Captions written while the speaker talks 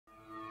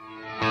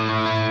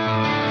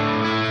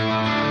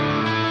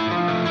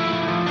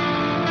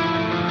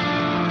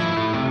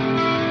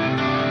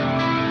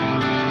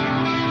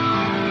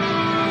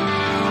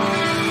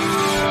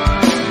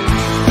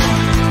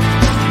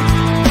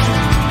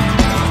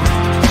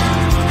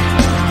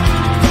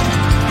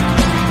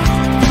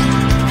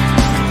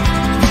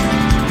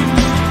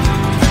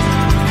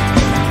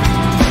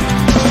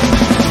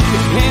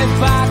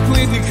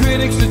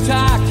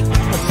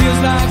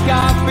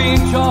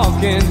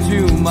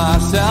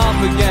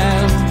off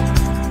again.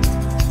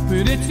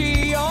 But it's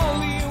the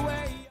only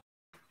way.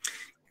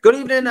 Good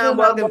evening and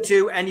welcome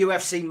to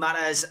NUFC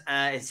Matters.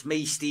 It's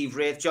me, Steve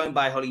Wraith, joined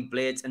by Holly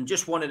Blades, and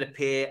just wanted to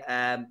pay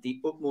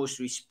the utmost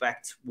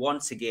respect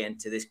once again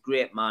to this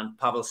great man,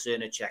 Pavel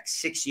Srnicek.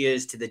 6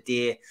 years to the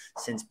day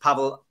since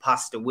Pavel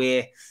passed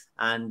away,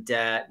 and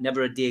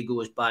never a day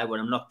goes by when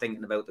I'm not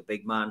thinking about the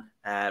big man.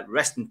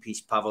 Rest in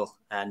peace, Pavel.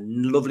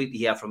 Lovely to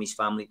hear from his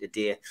family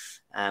today,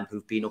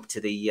 who've been up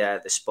to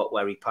the spot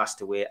where he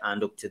passed away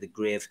and up to the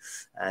grave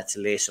to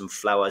lay some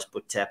flowers.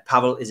 But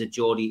Pavel is a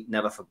Geordie,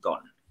 never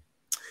forgotten.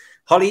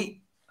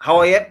 Holly, how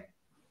are you?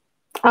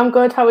 I'm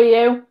good. How are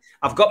you?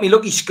 I've got my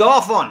lucky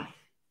scarf on.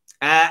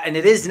 And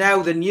it is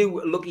now the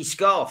new lucky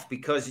scarf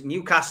because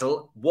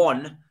Newcastle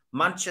won,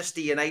 Manchester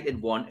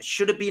United won. It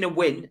should have been a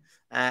win.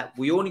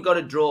 We only got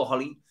a draw,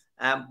 Holly.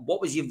 What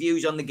was your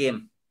views on the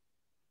game?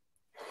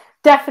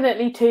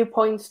 Definitely 2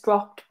 points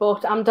dropped,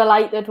 but I'm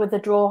delighted with the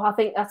draw. I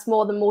think that's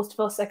more than most of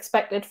us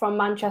expected from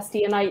Manchester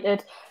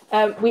United.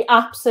 We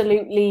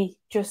absolutely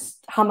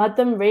just hammered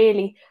them,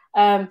 really.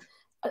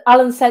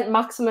 Alan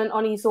Saint-Maximin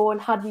on his own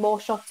had more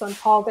shots on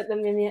target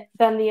than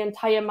the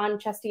entire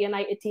Manchester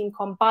United team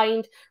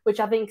combined, which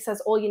I think says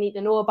all you need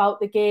to know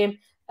about the game.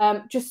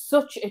 Just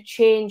such a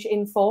change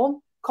in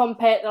form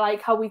compared to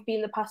like how we've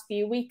been the past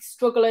few weeks,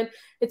 struggling.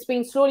 It's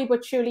been slowly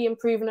but surely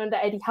improving under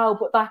Eddie Howe,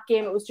 but that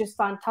game, it was just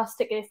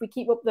fantastic. And if we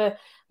keep up the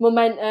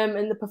momentum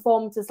and the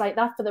performances like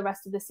that for the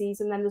rest of the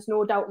season, then there's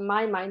no doubt in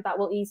my mind that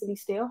will easily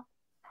stay up.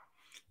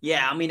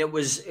 Yeah, I mean, it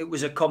was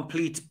a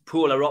complete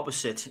polar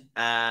opposite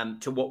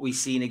to what we've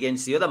seen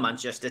against the other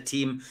Manchester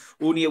team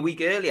only a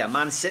week earlier,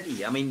 Man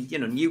City. I mean, you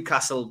know,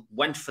 Newcastle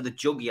went for the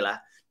jugular,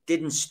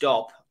 didn't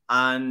stop,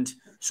 and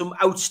some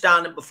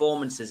outstanding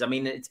performances. I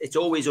mean, it's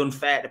always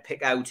unfair to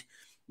pick out,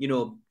 you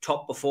know,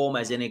 top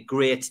performers in a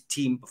great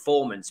team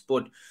performance.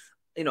 But,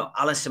 you know,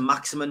 Alan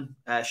Saint-Maximin,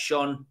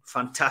 Sean,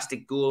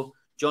 fantastic goal.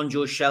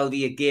 Jonjo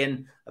Shelvey,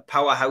 again, a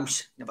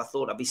powerhouse. Never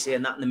thought I'd be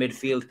saying that in the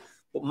midfield.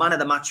 But man of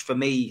the match for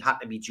me had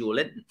to be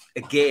Joelinton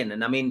again.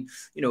 And I mean,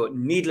 you know,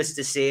 needless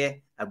to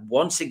say,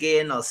 once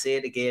again, I'll say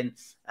it again,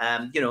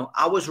 you know,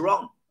 I was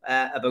wrong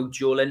about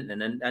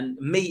Joelinton and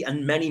me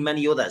and many,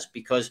 many others,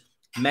 because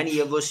many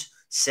of us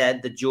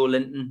said that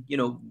Joelinton, you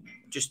know,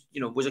 just,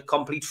 you know, was a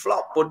complete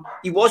flop. But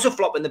he was a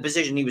flop in the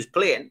position he was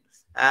playing.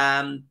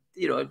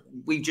 You know,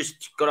 we've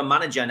just got a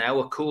manager now,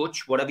 a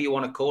coach, whatever you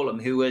want to call him,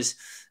 who has,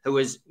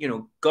 you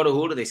know, got a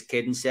hold of this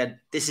kid and said,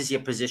 this is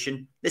your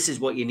position. This is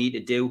what you need to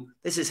do.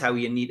 This is how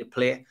you need to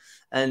play.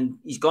 And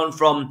he's gone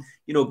from,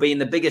 you know, being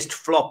the biggest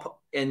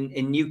flop in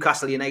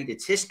Newcastle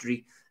United's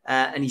history.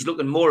 And he's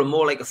looking more and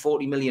more like a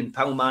 £40 million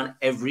man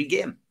every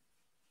game.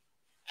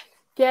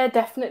 Yeah,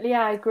 definitely.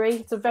 I agree.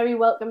 It's a very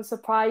welcome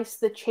surprise,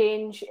 the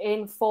change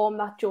in form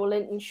that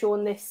Joelinton's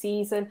shown this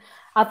season.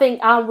 I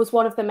think I was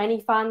one of the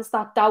many fans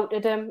that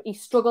doubted him. He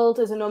struggled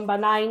as a number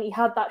 9. He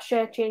had that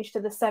shirt change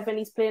to the 7.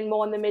 He's playing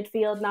more in the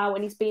midfield now,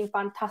 and he's been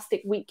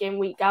fantastic week in,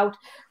 week out.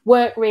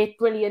 Work rate,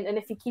 brilliant. And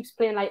if he keeps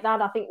playing like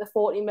that, I think the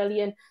 40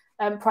 million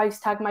price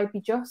tag might be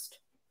just.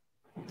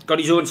 Got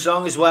his own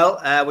song as well,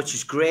 which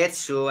is great.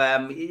 So,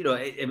 you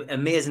know,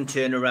 amazing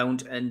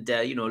turnaround, and,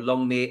 you know,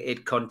 long may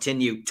it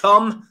continue.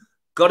 Tom,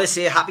 got to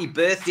say happy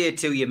birthday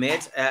to you,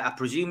 mate. I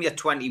presume you're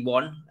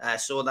 21. I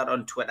saw that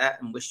on Twitter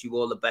and wish you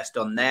all the best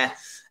on there.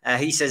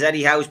 He says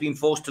Eddie Howe's been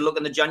forced to look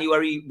in the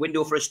January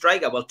window for a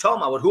striker. Well,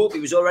 Tom, I would hope he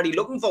was already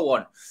looking for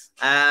one.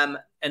 And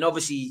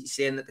obviously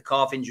saying that the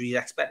calf injury is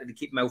expected to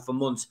keep him out for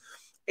months.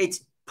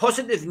 It's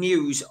positive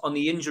news on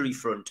the injury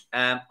front.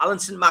 Alan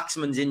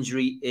Saint-Maximin's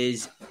injury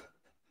is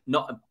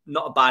not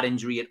a bad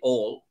injury at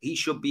all. He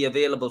should be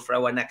available for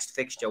our next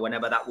fixture,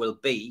 whenever that will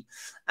be.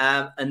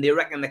 And they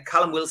reckon that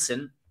Callum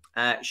Wilson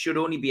should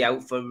only be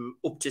out for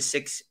up to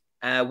 6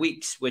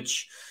 weeks,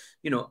 which,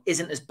 you know,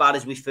 isn't as bad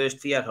as we first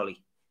feared,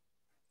 Holly.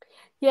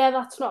 Yeah,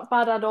 that's not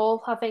bad at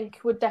all. I think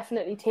would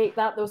definitely take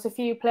that. There was a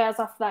few players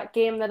after that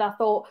game that I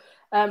thought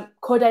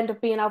could end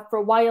up being out for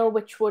a while,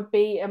 which would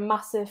be a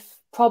massive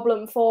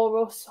problem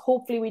for us.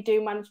 Hopefully we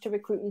do manage to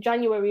recruit in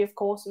January, of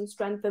course, and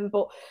strengthen.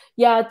 But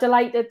yeah,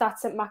 delighted that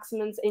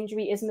Saint-Maximin's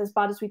injury isn't as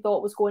bad as we thought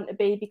it was going to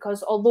be,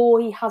 because although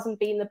he hasn't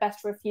been the best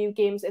for a few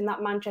games, in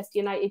that Manchester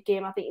United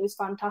game, I think he was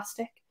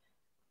fantastic.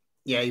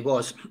 Yeah, he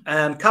was.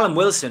 Callum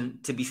Wilson,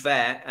 to be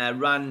fair,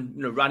 ran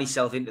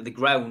himself into the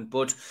ground,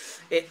 but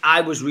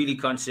I was really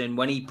concerned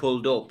when he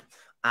pulled up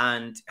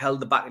and held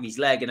the back of his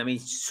leg. And I mean,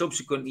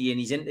 subsequently in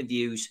his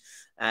interviews,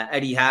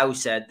 Eddie Howe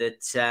said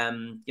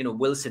that, you know,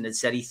 Wilson had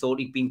said he thought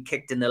he'd been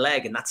kicked in the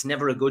leg, and that's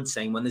never a good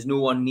sign when there's no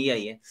one near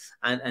you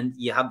and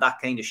you have that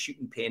kind of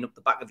shooting pain up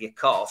the back of your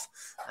calf.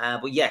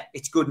 But yeah,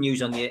 it's good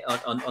news on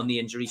the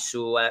injury.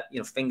 So, you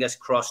know, fingers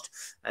crossed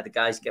the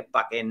guys get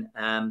back in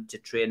to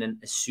training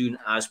as soon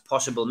as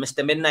possible.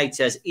 Mr. Midnight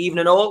says,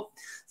 evening all.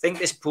 think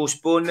this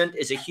postponement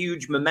is a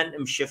huge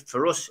momentum shift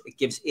for us. It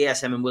gives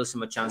ASM and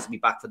Wilson a chance to be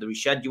back for the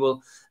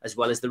reschedule, as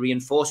well as the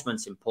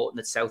reinforcements. Important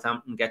that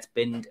Southampton gets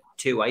binned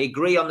too. I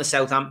agree on the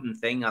Southampton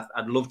thing.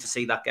 I'd love to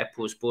see that get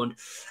postponed.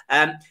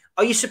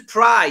 Are you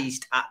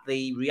surprised at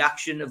the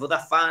reaction of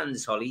other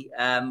fans, Holly?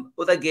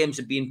 Other games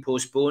have been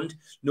postponed.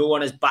 No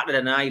one has batted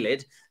an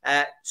eyelid.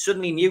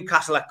 Suddenly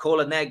Newcastle are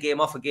calling their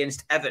game off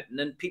against Everton,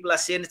 and people are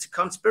saying it's a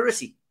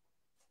conspiracy.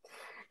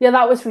 Yeah,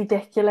 that was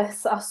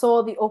ridiculous. I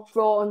saw the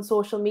uproar on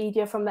social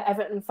media from the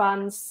Everton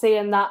fans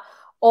saying that,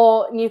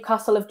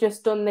 Newcastle have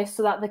just done this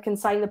so that they can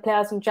sign the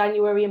players in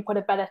January and put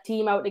a better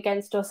team out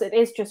against us. It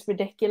is just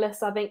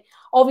ridiculous. I think,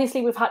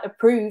 obviously, we've had to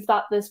prove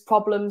that there's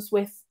problems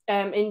with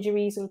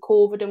injuries and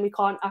COVID and we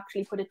can't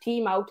actually put a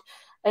team out.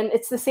 And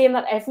it's the same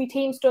that every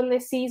team's done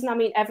this season. I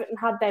mean, Everton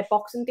had their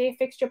Boxing Day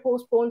fixture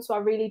postponed, so I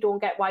really don't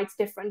get why it's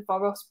different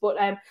for us. But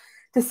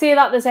to say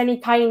that there's any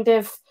kind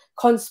of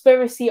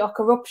conspiracy or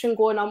corruption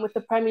going on with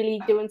the Premier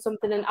League doing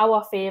something in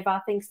our favour,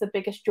 I think is the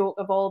biggest joke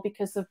of all,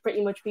 because they've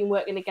pretty much been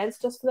working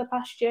against us for the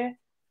past year.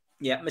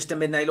 Yeah, Mr.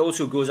 Midnight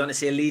also goes on to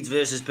say Leeds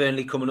versus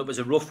Burnley coming up as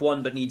a rough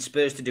one, but needs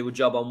Spurs to do a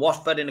job on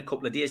Watford in a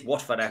couple of days.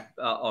 Watford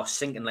are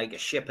sinking like a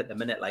ship at the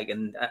minute.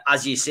 And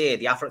as you say,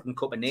 the African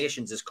Cup of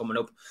Nations is coming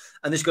up,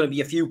 and there's going to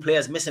be a few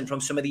players missing from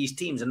some of these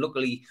teams. And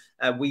luckily,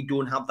 we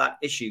don't have that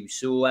issue.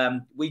 So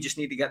we just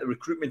need to get the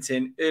recruitment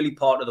in early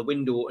part of the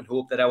window and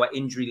hope that our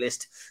injury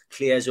list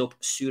clears up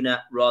sooner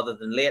rather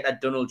than later.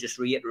 Donald just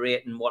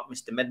reiterating what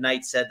Mr.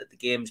 Midnight said, that the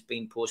game's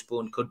being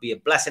postponed could be a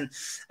blessing.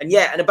 And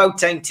yeah, and about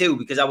time too,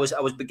 because I was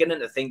beginning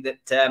to think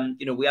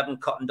that we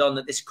haven't cottoned on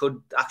that this could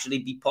actually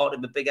be part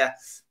of a bigger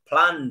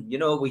plan.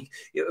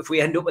 If we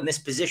end up in this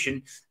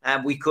position,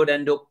 we could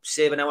end up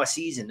saving our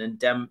season.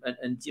 And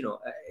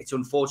it's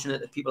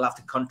unfortunate that people have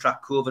to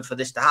contract COVID for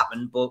this to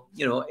happen. But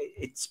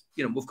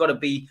we've got to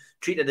be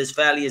treated as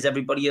fairly as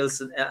everybody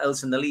else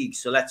in the league.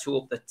 So let's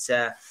hope that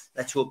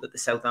the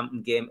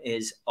Southampton game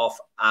is off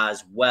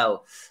as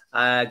well.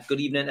 Good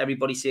evening,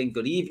 everybody saying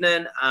good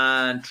evening.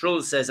 And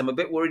Troll says, I'm a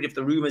bit worried if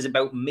the rumours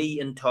about me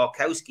and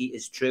Tarkowski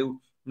is true.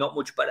 Not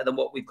much better than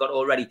what we've got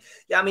already.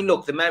 Yeah, I mean,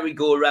 look, the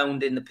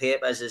merry-go-round in the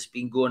papers has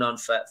been going on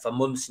for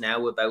months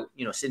now about,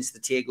 since the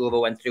takeover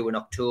went through in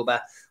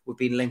October. We've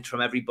been linked from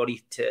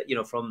everybody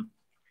to, from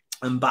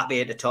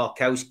Mbappe to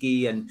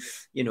Tarkowski, and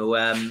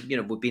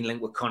we've been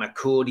linked with Connor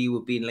Cody,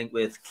 we've been linked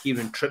with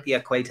Kieran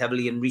Trippier quite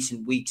heavily in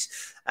recent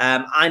weeks.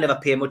 I never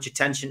pay much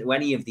attention to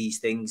any of these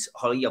things,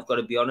 Holly. I've got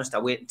to be honest. I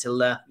wait until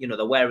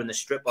they're wearing the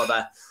strip or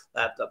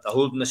they're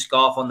holding the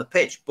scarf on the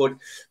pitch. But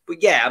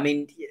yeah, I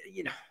mean,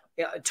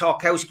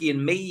 Tarkowski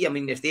and me, I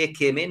mean, if they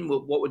came in,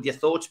 what would your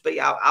thoughts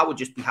be? I would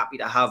just be happy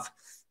to have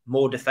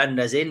more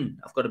defenders in.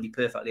 I've got to be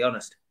perfectly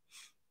honest.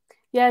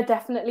 Yeah,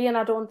 definitely. And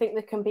I don't think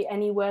they can be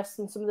any worse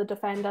than some of the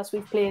defenders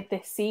we've played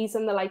this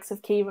season, the likes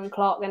of Kieran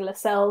Clark and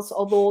Lascelles,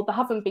 although they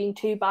haven't been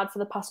too bad for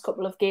the past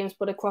couple of games,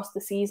 but across the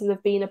season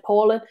they've been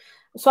appalling.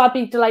 So I'd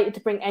be delighted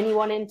to bring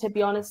anyone in, to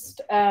be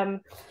honest.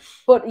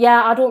 But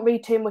yeah, I don't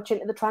read too much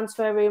into the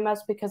transfer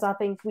rumours, because I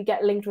think we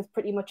get linked with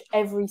pretty much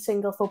every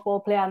single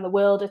football player in the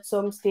world at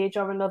some stage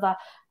or another.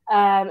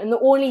 And the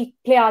only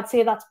player I'd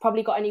say that's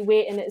probably got any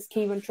weight in it is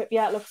Kieran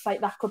Trippier. It looks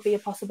like that could be a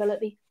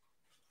possibility.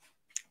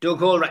 Doug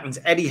Hall reckons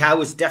Eddie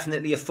Howe is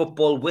definitely a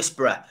football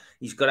whisperer.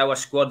 He's got our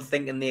squad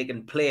thinking they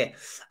can play.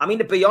 I mean,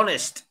 to be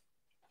honest,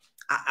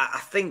 I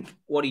think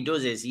what he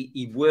does is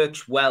he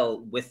works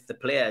well with the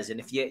players. And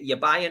if you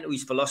buy into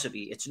his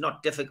philosophy, it's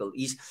not difficult.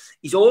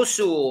 He's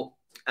also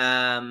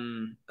a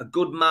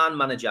good man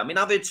manager. I mean,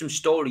 I've heard some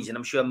stories, and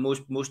I'm sure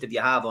most of you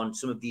have, on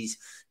some of these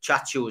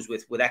chat shows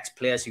with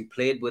ex-players who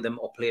played with him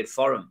or played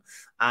for him.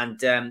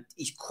 And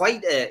he's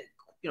quite a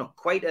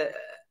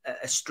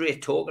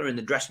straight talker in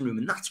the dressing room,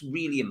 and that's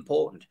really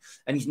important.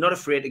 And he's not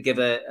afraid to give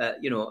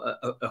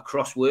a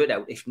cross word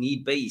out if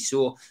need be.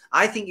 So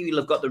I think he'll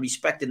have got the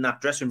respect in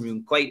that dressing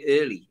room quite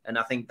early, and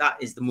I think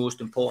that is the most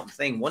important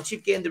thing. Once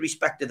you've gained the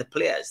respect of the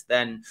players,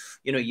 then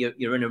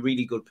you're in a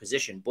really good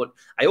position. But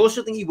I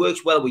also think he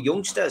works well with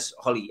youngsters,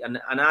 Holly, and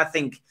I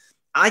think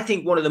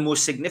one of the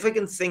most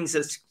significant things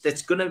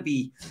that's going to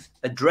be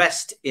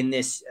addressed in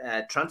this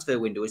transfer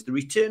window is the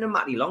return of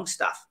Matty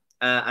Longstaff.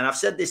 And I've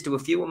said this to a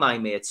few of my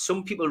mates.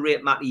 Some people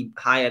rate Matty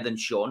higher than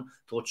Sean.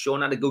 Thought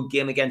Sean had a good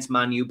game against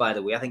Man U, by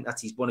the way. I think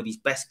that's one of his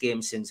best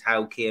games since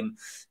Howe came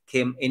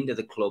into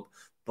the club.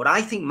 But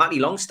I think Matty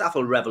Longstaff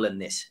will revel in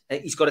this.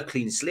 He's got a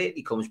clean slate.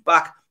 He comes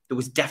back. There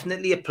was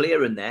definitely a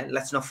player in there.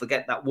 Let's not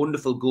forget that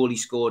wonderful goal he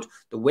scored,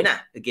 the winner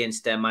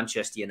against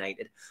Manchester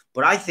United.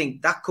 But I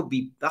think that could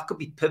be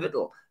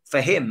pivotal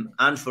for him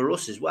and for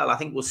us as well. I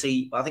think we'll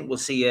see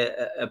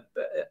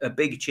a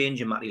big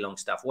change in Matty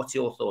Longstaff. What's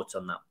your thoughts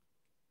on that?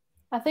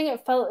 I think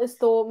it felt as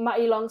though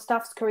Matty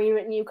Longstaff's career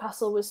at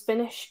Newcastle was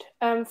finished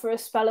for a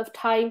spell of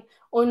time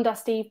under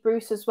Steve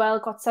Bruce as well.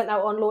 Got sent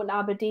out on loan to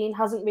Aberdeen,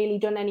 hasn't really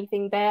done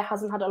anything there,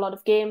 hasn't had a lot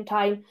of game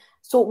time.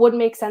 So it would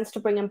make sense to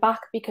bring him back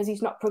because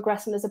he's not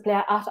progressing as a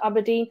player at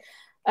Aberdeen.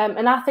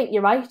 And I think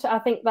you're right. I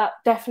think that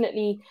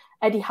definitely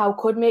Eddie Howe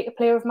could make a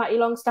player of Matty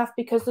Longstaff,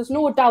 because there's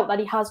no doubt that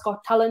he has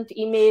got talent.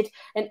 He made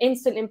an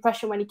instant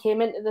impression when he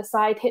came into the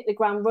side, hit the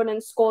ground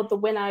running, scored the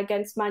winner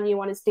against Man U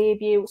on his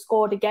debut,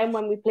 scored again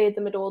when we played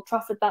them at Old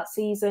Trafford that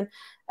season.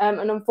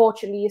 And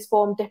unfortunately, his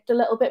form dipped a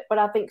little bit, but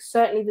I think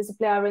certainly there's a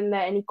player in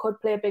there and he could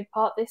play a big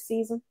part this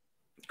season.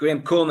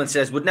 Graham Coleman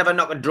says, would never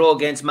knock a draw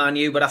against Man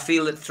U, but I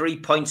feel that 3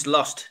 points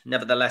lost,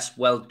 nevertheless,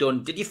 well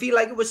done. Did you feel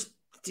like it was,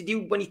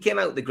 when you came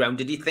out of the ground,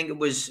 did you think it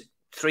was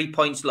 3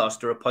 points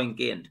lost or a point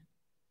gained?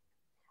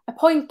 A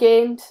point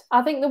gained.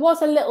 I think there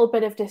was a little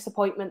bit of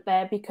disappointment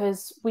there,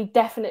 because we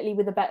definitely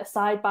were the better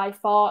side by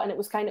far, and it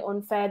was kind of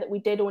unfair that we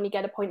did only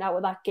get a point out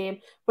of that game.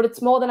 But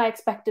it's more than I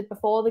expected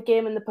before the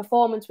game, and the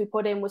performance we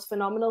put in was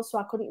phenomenal, so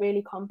I couldn't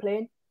really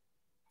complain.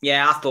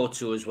 Yeah, I thought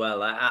so as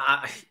well.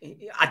 I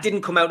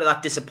didn't come out of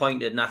that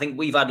disappointed, and I think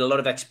we've had a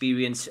lot of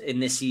experience in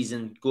this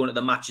season going to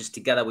the matches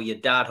together with your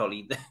dad,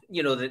 Holly.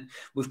 You know, that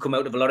we've come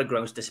out of a lot of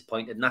grounds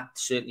disappointed, and that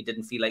certainly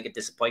didn't feel like a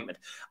disappointment.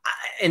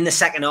 In the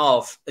second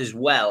half as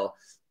well,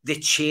 they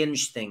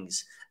changed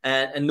things,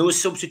 and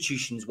those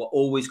substitutions were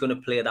always going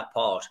to play that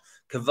part.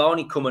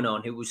 Cavani coming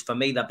on, who was for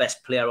me the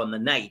best player on the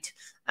night,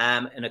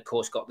 and of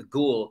course got the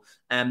goal,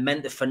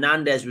 meant that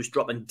Fernandes was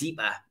dropping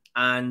deeper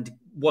and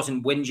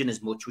wasn't whinging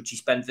as much, which he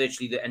spent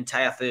virtually the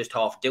entire first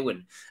half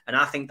doing. And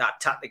I think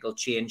that tactical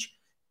change,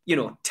 you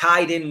know,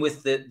 tied in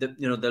with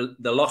the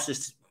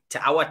losses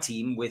to our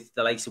team, with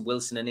the likes of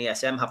Wilson and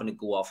ASM having to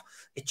go off,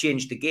 it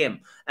changed the game.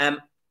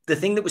 The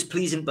thing that was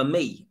pleasing for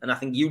me, and I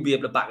think you'll be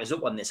able to back us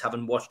up on this,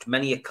 having watched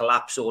many a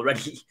collapse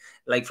already,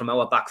 like from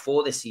our back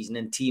four this season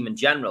and team in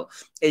general,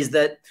 is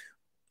that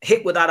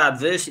hit with that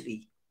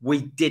adversity,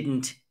 we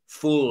didn't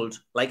fold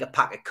like a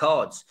pack of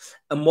cards.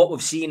 And what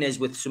we've seen is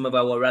with some of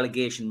our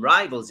relegation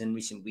rivals in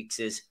recent weeks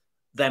is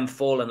them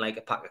falling like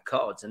a pack of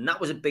cards. And that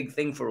was a big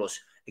thing for us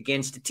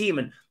against the team.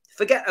 And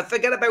forget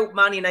about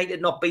Man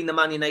United not being the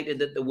Man United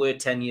that they were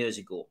 10 years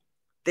ago.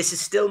 This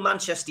is still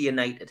Manchester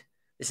United.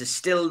 This is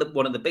still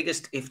one of the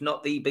biggest, if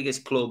not the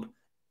biggest club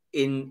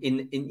in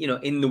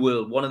the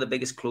world, one of the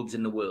biggest clubs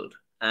in the world,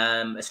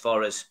 as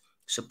far as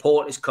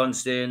support is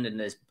concerned, and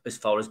as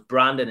far as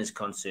branding is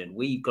concerned.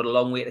 We've got a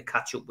long way to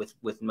catch up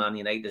with Man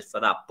United for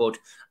that, but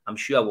I'm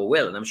sure we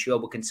will, and I'm sure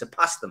we can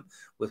surpass them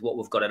with what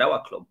we've got at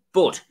our club.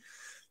 But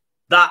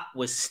that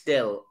was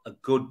still a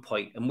good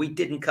point, and we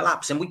didn't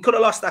collapse, and we could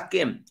have lost that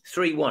game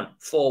 3-1,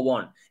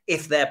 4-1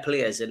 if their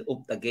players had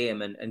upped the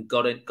game and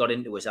got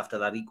into us after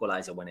that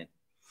equaliser went in.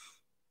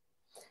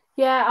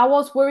 Yeah, I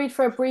was worried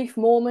for a brief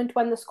moment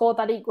when they scored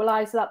that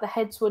equaliser that the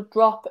heads would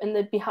drop and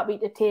they'd be happy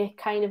to take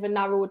kind of a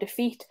narrow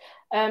defeat.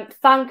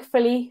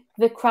 Thankfully,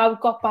 the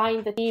crowd got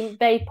behind the team.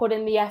 They put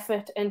in the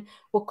effort and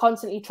were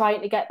constantly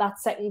trying to get that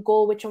second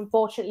goal, which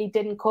unfortunately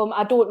didn't come.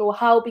 I don't know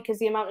how, because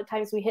the amount of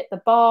times we hit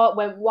the bar,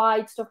 went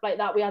wide, stuff like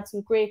that. We had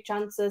some great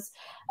chances.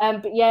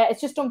 But yeah,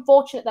 it's just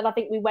unfortunate that I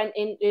think we went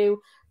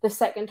into the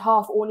second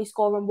half only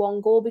scoring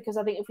one goal, because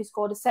I think if we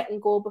scored a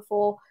second goal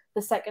before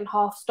the second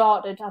half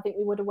started, I think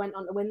we would have went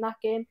on to win that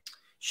game.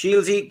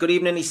 Shieldsy, good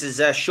evening. He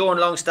says, Sean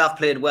Longstaff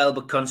played well,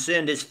 but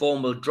concerned his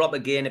form will drop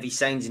again if he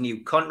signs a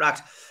new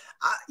contract.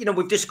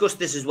 We've discussed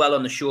this as well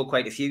on the show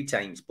quite a few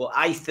times, but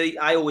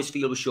I always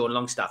feel with Sean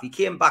Longstaff, he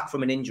came back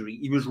from an injury.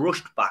 He was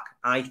rushed back,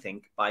 I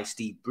think, by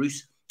Steve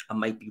Bruce. I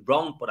might be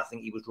wrong, but I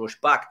think he was rushed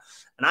back.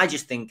 And I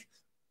just think,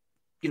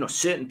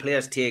 certain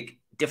players take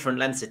different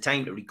lengths of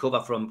time to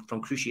recover from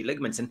cruciate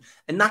ligaments. And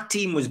that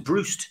team was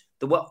bruised.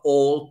 They were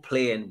all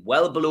playing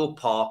well below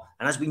par.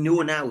 And as we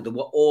know now, they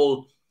were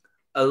all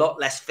a lot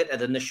less fitter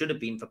than they should have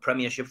been for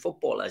Premiership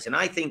footballers. And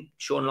I think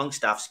Sean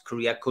Longstaff's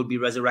career could be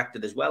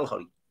resurrected as well,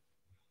 Holly.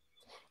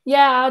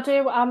 Yeah, I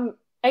do. I'm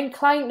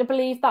inclined to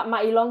believe that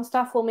Matty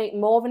Longstaff will make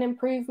more of an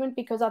improvement,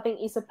 because I think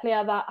he's a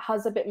player that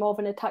has a bit more of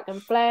an attacking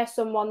flair,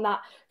 someone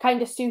that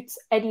kind of suits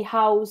Eddie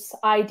Howe's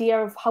idea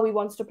of how he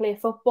wants to play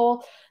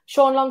football.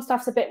 Sean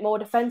Longstaff's a bit more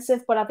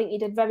defensive, but I think he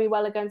did very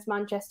well against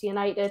Manchester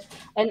United.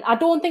 And I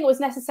don't think it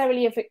was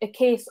necessarily a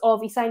case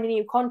of he signed a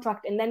new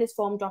contract and then his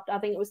form dropped. I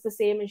think it was the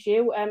same as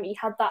you. He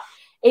had that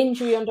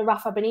injury under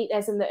Rafa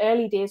Benitez in the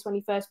early days when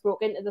he first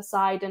broke into the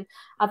side, and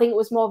I think it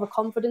was more of a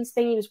confidence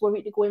thing. He was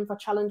worried to go in for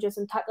challenges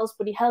and tackles,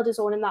 but he held his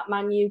own in that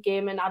Man U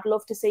game, and I'd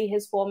love to see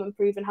his form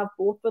improve and have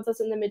both brothers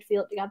in the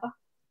midfield together.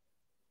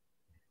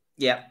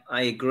 Yeah,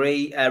 I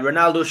agree.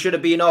 Ronaldo should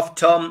have been off,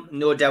 Tom,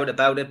 no doubt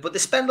about it. But they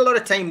spend a lot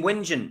of time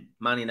whinging,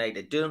 Man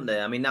United, don't they?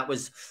 I mean, that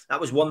was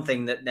one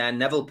thing that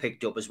Neville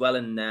picked up as well.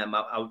 And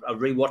I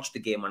rewatched the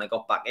game when I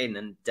got back in,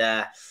 and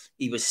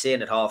he was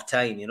saying at half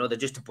time, they're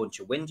just a bunch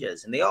of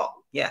whingers, and they are,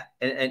 yeah,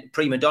 and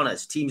prima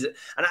donnas teams.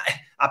 And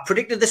I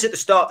predicted this at the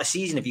start of the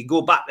season. If you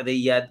go back to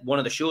the one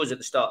of the shows at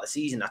the start of the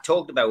season, I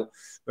talked about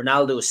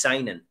Ronaldo's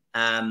signing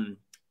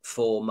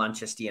for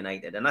Manchester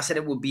United, and I said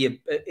it would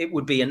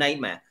be a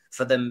nightmare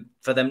for them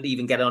to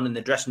even get on in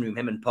the dressing room,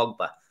 him and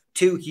Pogba.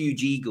 Two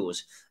huge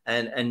egos,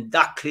 and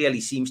that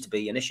clearly seems to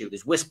be an issue.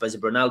 There's whispers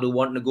of Ronaldo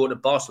wanting to go to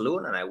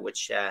Barcelona now,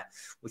 which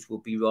will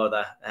be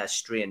rather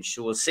strange.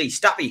 So we'll see.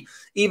 Stappy,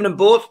 even in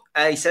both,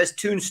 he says,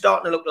 Toon's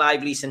starting to look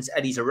lively since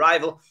Eddie's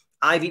arrival.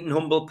 I've eaten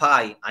humble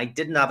pie. I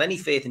didn't have any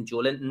faith in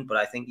Joelinton, but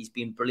I think he's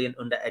been brilliant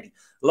under Eddie.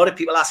 A lot of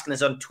people asking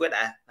us on Twitter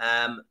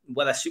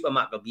whether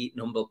Supermac will be eating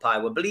humble pie.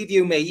 Well, believe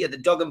you me, at the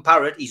Dog and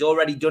Parrot, he's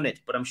already done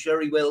it, but I'm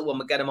sure he will when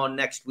we get him on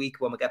next week,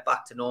 when we get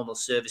back to normal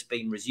service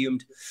being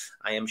resumed.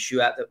 I am sure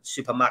that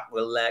Supermac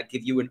will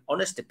give you an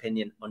honest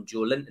opinion on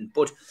Joelinton.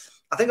 But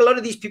I think a lot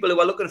of these people who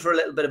are looking for a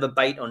little bit of a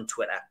bite on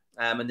Twitter,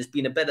 and there's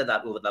been a bit of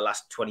that over the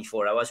last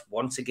 24 hours.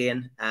 Once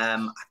again,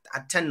 I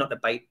tend not to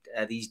bite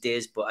these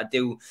days, but I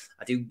do,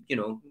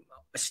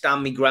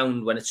 stand my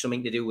ground when it's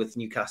something to do with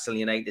Newcastle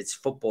United's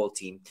football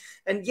team.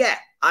 And yeah,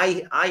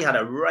 I had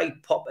a right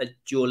pop at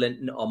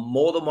Joelinton on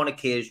more than one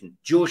occasion.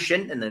 Joe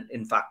Shinton,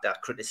 in fact,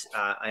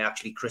 I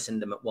actually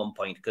christened him at one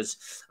point, because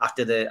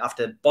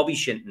after Bobby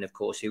Shinton, of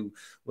course, who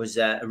was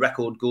a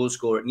record goal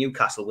scorer at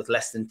Newcastle with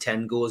less than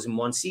 10 goals in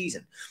one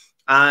season.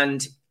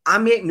 And I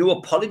make no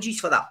apologies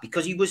for that,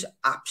 because he was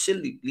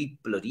absolutely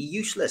bloody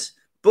useless.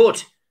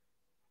 But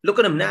look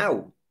at him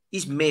now.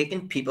 He's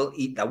making people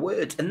eat their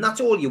words. And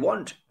that's all you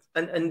want.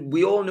 And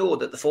we all know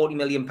that the £40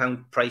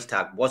 million price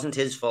tag wasn't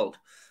his fault.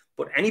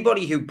 But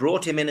anybody who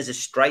brought him in as a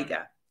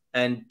striker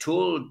and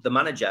told the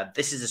manager,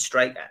 this is a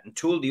striker, and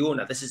told the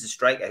owner, this is a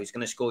striker who's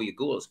going to score your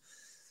goals,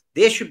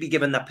 they should be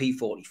given that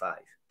P45.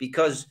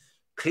 Because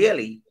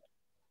clearly,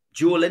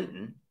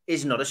 Joelinton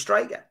is not a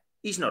striker.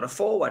 He's not a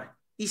forward.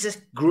 He's a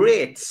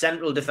great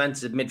central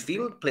defensive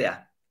midfield player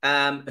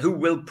who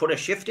will put a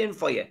shift in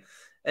for you.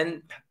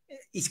 And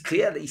he's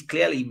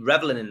clearly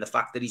reveling in the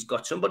fact that he's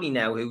got somebody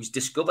now who's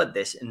discovered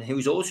this and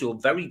who's also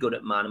very good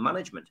at man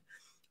management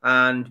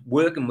and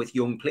working with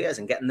young players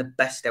and getting the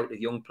best out of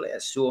young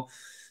players. So,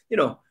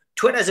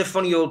 Twitter's a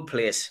funny old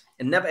place,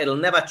 and it'll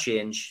never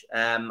change.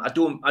 I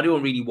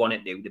don't really want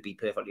it to be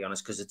perfectly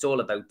honest, because it's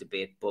all about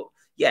debate. But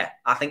yeah,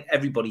 I think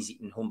everybody's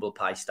eating humble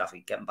pie,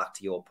 Staffy. Getting back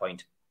to your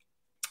point.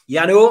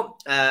 Yeah, I know.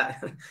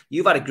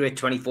 You've had a great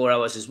 24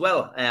 hours as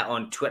well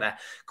on Twitter.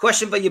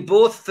 Question for you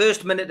both.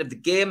 First minute of the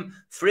game,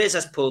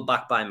 Fraser's pulled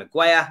back by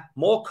Maguire.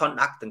 More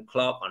contact than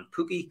Clark on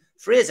Pukki.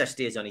 Fraser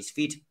stays on his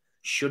feet.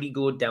 Should he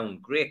go down?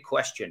 Great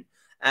question.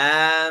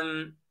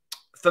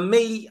 For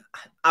me,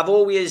 I've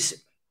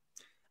always,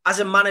 as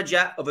a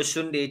manager of a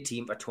Sunday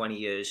team for 20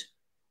 years,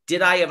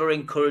 did I ever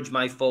encourage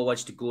my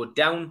forwards to go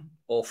down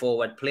or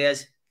forward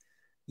players?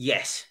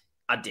 Yes,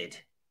 I did.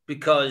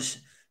 Because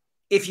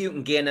if you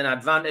can gain an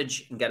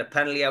advantage and get a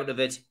penalty out of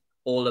it,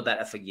 all the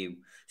better for you.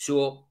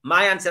 So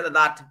my answer to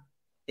that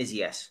is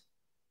yes.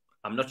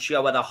 I'm not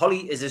sure whether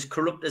Holly is as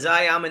corrupt as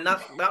I am in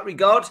that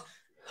regard.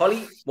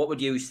 Holly, what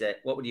would you say?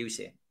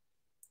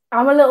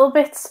 I'm a little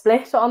bit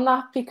split on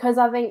that, because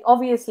I think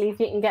obviously if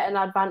you can get an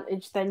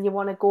advantage, then you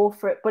want to go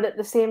for it. But at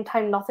the same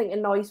time, nothing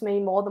annoys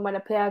me more than when a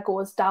player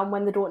goes down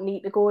when they don't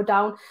need to go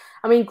down.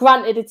 I mean,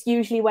 granted, it's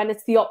usually when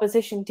it's the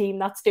opposition team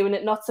that's doing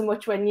it, not so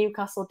much when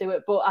Newcastle do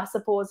it. But I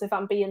suppose if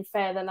I'm being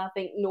fair, then I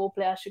think no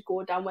player should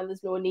go down when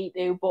there's no need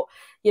to. But,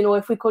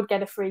 if we could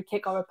get a free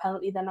kick or a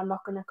penalty, then I'm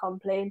not going to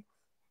complain.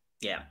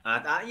 Yeah,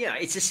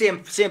 it's the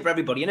same for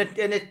everybody,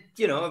 and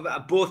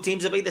both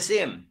teams will be the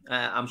same.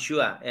 I'm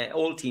sure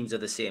all teams are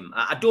the same.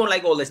 I don't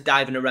like all this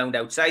diving around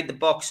outside the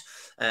box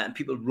and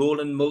people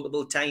rolling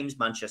multiple times.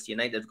 Manchester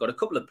United have got a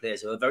couple of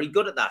players who are very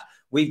good at that.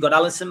 We've got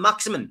Alisson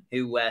Maximin,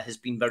 who has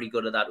been very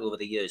good at that over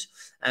the years.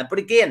 But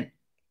again,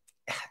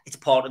 it's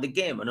part of the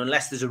game, and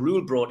unless there's a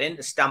rule brought in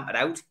to stamp it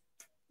out,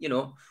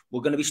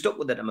 we're going to be stuck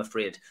with it. I'm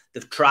afraid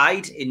they've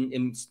tried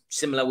in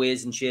similar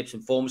ways and shapes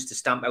and forms to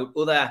stamp out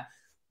other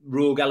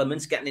rogue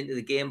elements getting into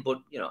the game, but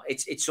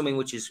it's something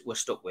which we're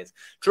stuck with.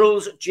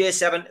 Trolls,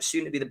 J7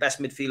 soon to be the best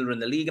midfielder in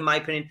the league, in my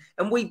opinion,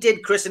 and we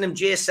did christen him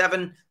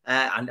J7,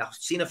 and I've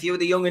seen a few of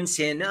the young'uns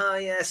saying, "Oh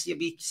yes, you'll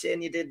be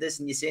saying you did this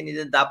and you're saying you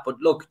did that," but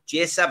look,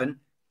 J7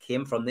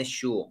 came from this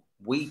show.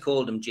 We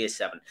called him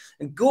J7,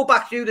 and go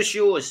back through the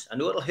shows. I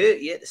know it'll hurt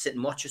you to sit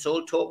and watch us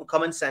all talking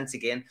common sense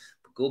again,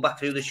 but go back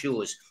through the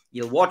shows.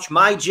 You'll watch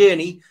my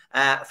journey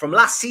from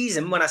last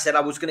season when I said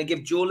I was going to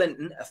give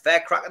Joelinton a fair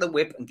crack of the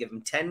whip and give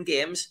him 10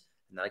 games.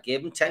 And I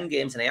gave him 10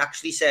 games, and I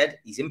actually said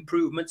he's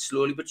improvement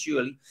slowly but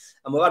surely.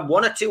 And we've had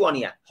one or two on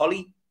here,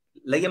 Holly,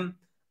 Liam,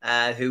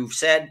 who've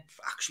said,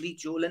 actually,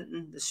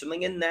 Joelinton, there's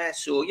something in there.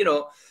 So,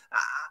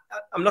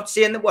 I'm not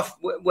saying that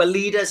we're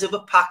leaders of a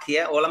pack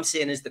here. All I'm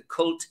saying is the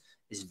cult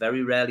is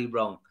very rarely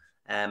wrong.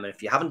 And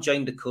if you haven't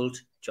joined the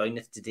cult, join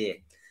it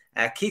today.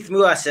 Keith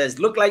Moore says,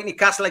 look like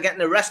Newcastle are getting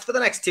a rest for the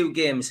next 2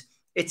 games.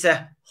 It's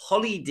a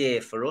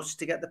holiday for us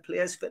to get the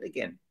players fit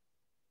again.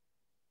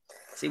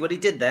 See what he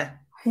did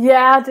there?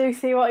 Yeah, I do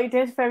see what he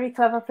did. Very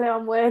clever play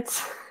on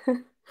words.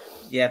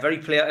 Yeah, very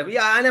clear.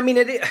 Yeah, and I mean,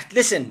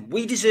 listen,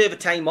 we deserve a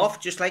time off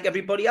just like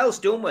everybody else,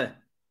 don't we?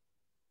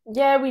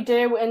 Yeah, we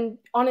do. And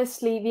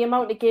honestly, the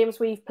amount of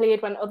games we've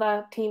played when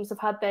other teams have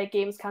had their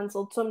games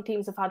cancelled, some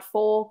teams have had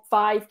 4,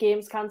 5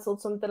 games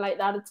cancelled, something like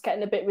that. It's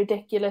getting a bit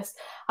ridiculous.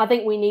 I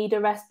think we need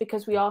a rest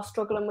because we are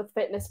struggling with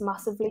fitness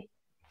massively.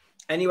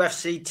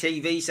 NUFC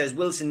TV says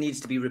Wilson needs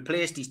to be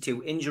replaced. He's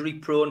too injury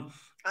prone.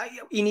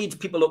 He needs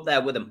people up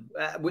there with him.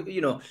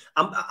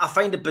 I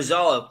find it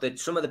bizarre that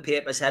some of the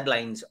papers'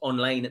 headlines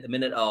online at the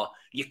minute are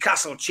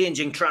Newcastle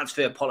changing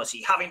transfer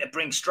policy, having to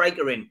bring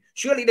striker in.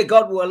 Surely to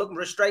God we were looking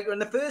for a striker in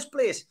the first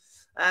place.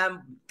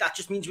 That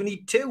just means we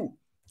need two.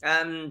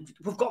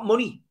 We've got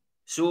money,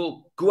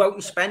 so go out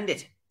and spend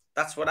it.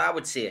 That's what I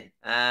would say.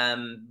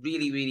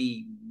 Really,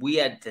 really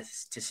weird to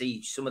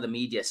see some of the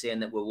media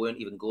saying that we weren't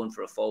even going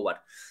for a forward.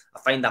 I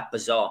find that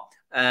bizarre.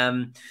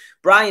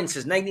 Brian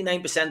says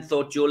 99%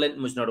 thought Joe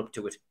Linton was not up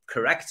to it.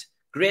 Correct.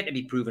 Great to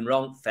be proven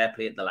wrong. Fair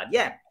play to the lad.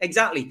 Yeah,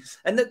 exactly.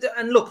 And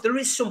look, there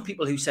is some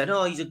people who said,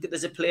 oh,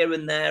 there's a player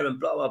in there and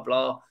blah, blah,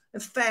 blah.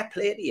 And fair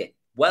play to you.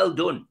 Well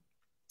done.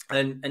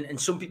 And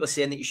some people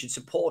saying that you should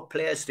support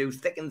players through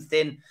thick and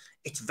thin.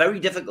 It's very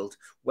difficult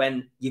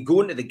when you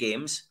go into the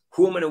games,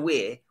 home and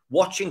away,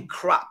 watching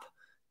crap,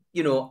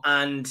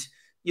 and,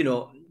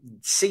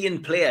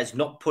 seeing players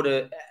not put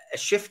a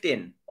shift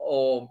in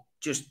or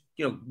just,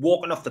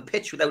 walking off the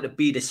pitch without a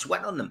bead of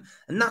sweat on them.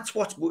 And that's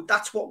what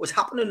was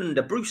happening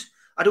under Bruce.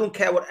 I don't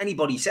care what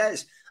anybody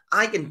says.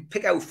 I can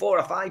pick out 4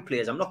 or 5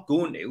 players. I'm not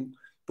going to,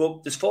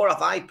 but there's 4 or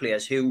 5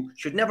 players who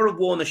should never have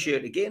worn the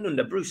shirt again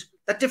under Bruce.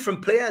 They're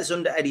different players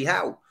under Eddie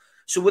Howe.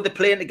 So were they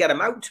playing to get him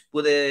out?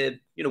 Were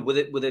they,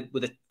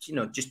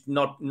 just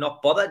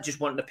not bothered, just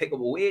wanting to pick up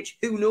a wage?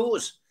 Who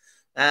knows?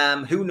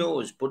 Who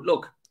knows? But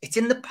look, it's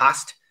in the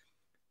past.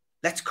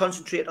 Let's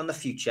concentrate on the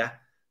future.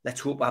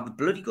 Let's hope we have a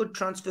bloody good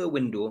transfer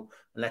window,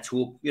 and let's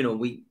hope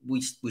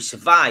we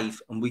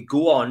survive and we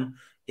go on.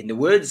 In the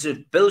words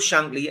of Bill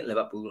Shankly at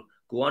Liverpool,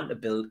 go on to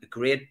build a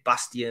great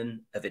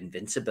bastion of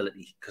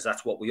invincibility, because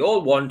that's what we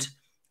all want,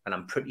 and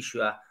I'm pretty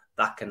sure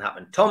that can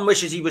happen. Tom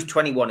wishes he was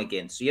 21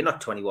 again, so you're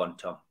not 21,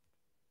 Tom.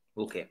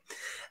 Okay.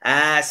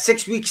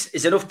 6 weeks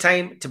is enough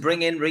time to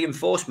bring in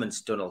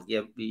reinforcements, Donald.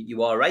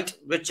 You are right.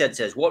 Richard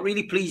says, what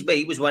really pleased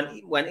me was when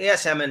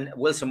ASM and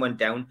Wilson went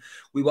down,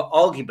 we were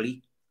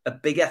arguably a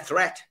bigger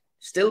threat.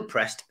 Still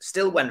pressed,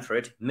 still went for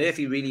it.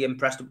 Murphy really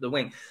impressed up the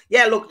wing.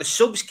 Yeah, look, the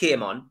subs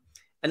came on.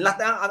 And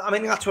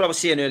that's what I was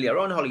saying earlier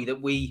on, Holly,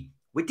 that we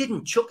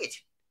didn't chuck it.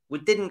 We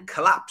didn't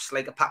collapse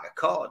like a pack of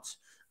cards.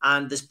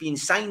 And there's been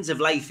signs of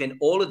life in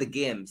all of the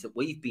games that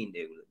we've been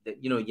to.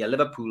 Your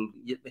Liverpool,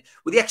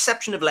 with the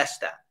exception of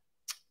Leicester,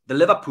 the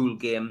Liverpool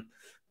game,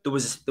 there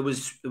was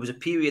a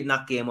period in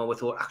that game where we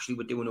thought, actually,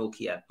 we're doing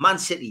okay. Man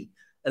City,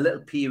 a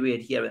little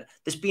period here.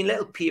 There's been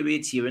little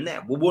periods here and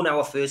there. We won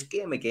our first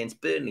game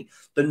against Burnley.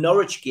 The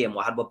Norwich game,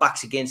 we had our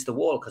backs against the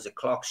wall because of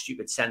Clark's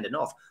stupid sending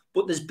off.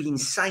 But there's been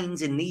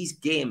signs in these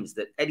games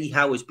that Eddie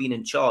Howe has been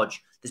in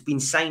charge. There's been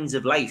signs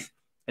of life.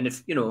 And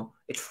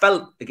it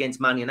felt against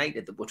Man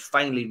United that we'd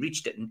finally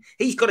reached it. And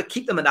he's got to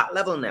keep them at that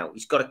level now.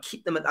 He's got to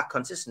keep them at that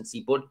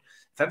consistency. But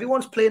if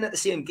everyone's playing at the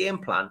same game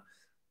plan,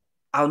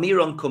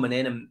 Almiron coming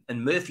in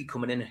and Murphy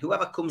coming in, and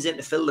whoever comes in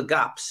to fill the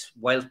gaps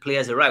while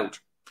players are out,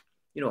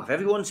 if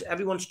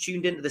everyone's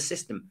tuned into the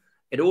system,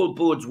 it all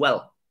bodes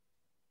well.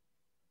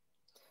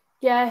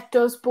 Yeah, it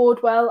does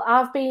bode well.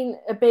 I've been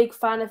a big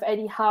fan of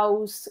Eddie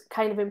Howe's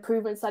kind of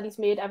improvements that he's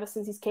made ever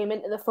since he's came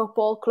into the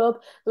football club.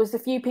 There was a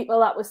few people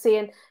that were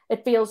saying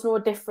it feels no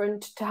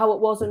different to how it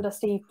was under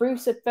Steve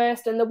Bruce at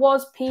first. And there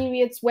was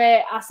periods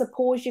where I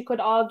suppose you could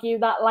argue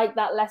that, like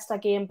that Leicester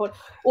game. But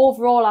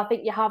overall, I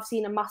think you have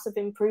seen a massive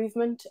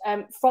improvement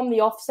from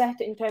the offset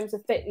in terms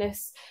of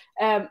fitness.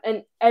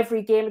 And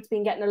every game it's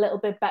been getting a little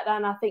bit better.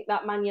 And I think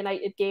that Man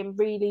United game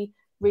really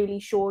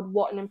showed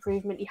what an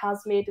improvement he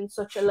has made in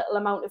such a little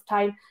amount of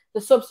time.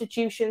 The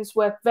substitutions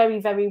worked very,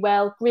 very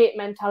well. Great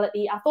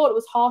mentality. I thought it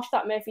was harsh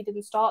that Murphy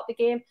didn't start the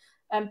game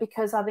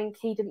because I think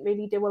he didn't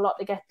really do a lot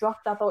to get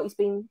dropped. I thought he's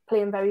been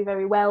playing very,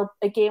 very well.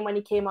 Again, when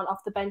he came on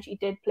off the bench, he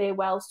did play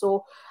well.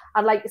 So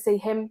I'd like to see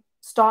him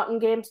starting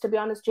games, to be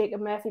honest, Jacob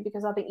Murphy,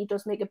 because I think he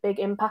does make a big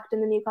impact in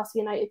the Newcastle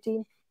United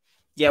team.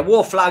 Yeah,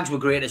 War Flags were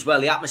great as well.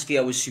 The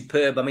atmosphere was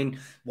superb. I mean,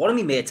 one of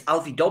my mates,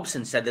 Alfie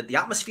Dobson, said that the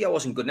atmosphere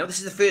wasn't good. Now, this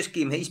is the first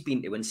game he's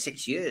been to in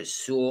 6 years,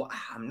 so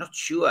I'm not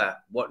sure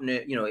what,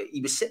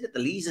 he was sitting at the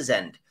Leazer's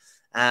end,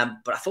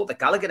 but I thought the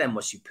Gallagher end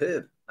was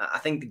superb. I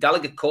think the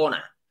Gallagher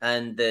corner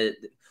and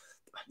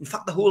in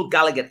fact, the whole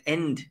Gallagher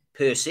end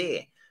per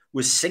se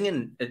was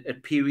singing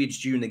at periods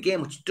during the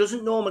game, which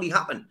doesn't normally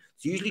happen.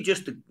 It's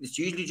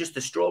usually just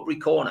a strawberry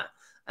corner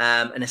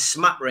and a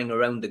smattering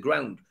around the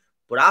ground.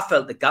 But I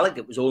felt that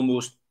Gallagher was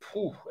almost,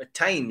 at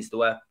times, they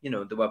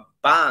were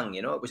bang,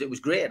 it was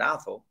great, I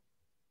thought.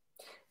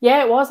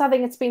 Yeah, it was. I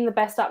think it's been the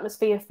best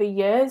atmosphere for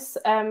years.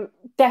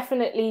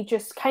 Definitely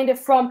just kind of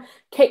from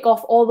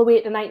kick-off all the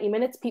way to 90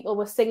 minutes, people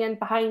were singing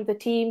behind the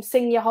team,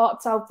 Sing Your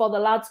Hearts Out for the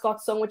Lads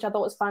got sung, which I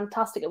thought was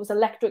fantastic. It was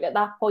electric at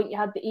that point. You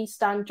had the East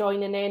Stand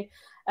joining in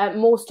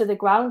most of the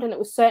ground, and it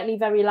was certainly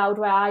very loud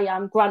where I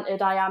am.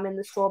 Granted, I am in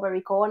the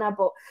strawberry corner,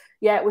 but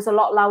yeah, it was a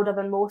lot louder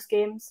than most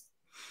games.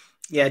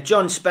 Yeah,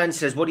 John Spence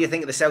says, what do you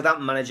think of the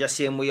Southampton manager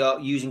saying we are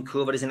using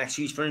COVID as an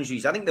excuse for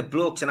injuries? I think the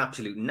bloke's an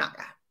absolute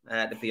knacker,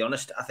 to be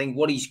honest. I think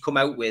what he's come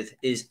out with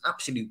is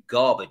absolute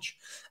garbage.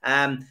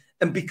 And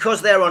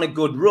because they're on a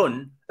good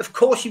run, of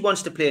course he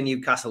wants to play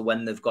Newcastle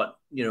when they've got,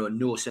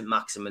 no St.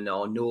 Maximin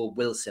or no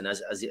Wilson,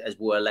 as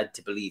we're led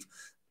to believe.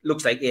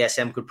 looks like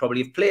ASM could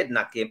probably have played in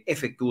that game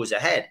if it goes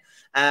ahead.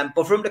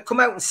 But for him to come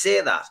out and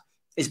say that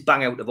is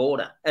bang out of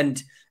order.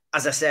 And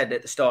as I said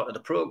at the start of the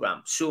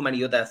programme, so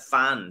many other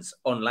fans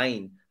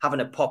online having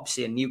a pop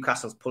saying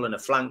Newcastle's pulling a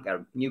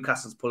flanker,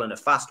 Newcastle's pulling a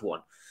fast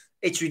one.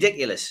 It's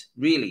ridiculous,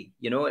 really.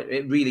 You know,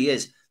 it really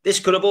is. This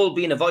could have all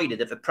been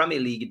avoided if the Premier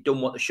League had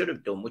done what they should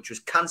have done, which was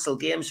cancel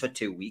games for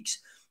 2 weeks.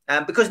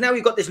 Because now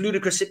we've got this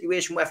ludicrous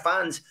situation where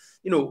fans,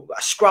 you know,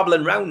 are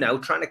scrabbling around now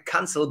trying to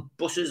cancel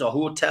buses or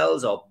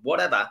hotels or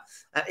whatever.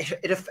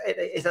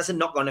 It has a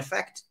knock-on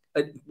effect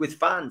with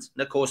fans.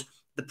 And, of course,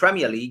 the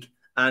Premier League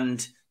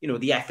and, you know,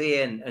 the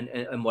FA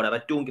and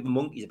whatever don't give a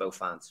monkeys about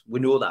fans. We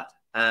know that.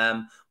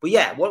 But,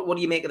 yeah, what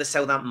do you make of the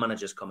Southampton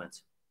manager's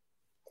comments?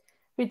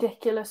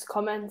 Ridiculous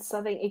comments.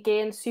 I think,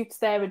 again, suits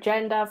their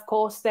agenda. Of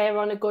course, they're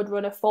on a good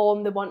run of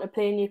form. They want to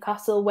play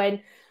Newcastle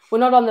when we're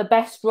not on the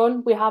best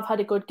run. We have had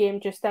a good game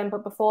just then,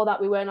 but before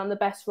that we weren't on the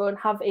best run,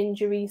 have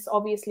injuries,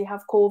 obviously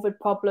have COVID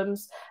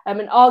problems,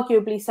 and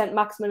arguably St.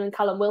 Maximin and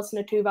Callum Wilson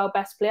are two of our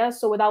best players.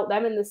 So without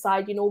them in the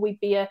side, you know, we'd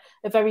be a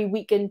very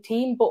weakened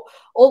team. But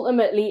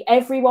ultimately,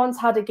 everyone's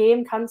had a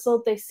game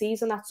cancelled this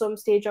season at some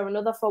stage or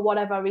another for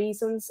whatever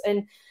reasons.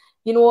 And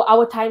you know,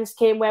 our times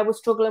came where we're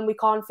struggling, we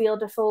can't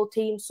field a full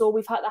team, so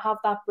we've had to have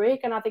that break,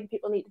 and I think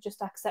people need to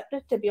just accept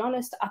it, to be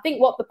honest. I think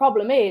what the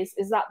problem is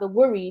that they're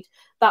worried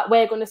that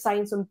we're going to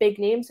sign some big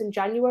names in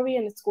January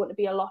and it's going to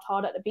be a lot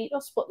harder to beat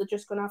us, but they're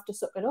just going to have to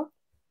suck it up.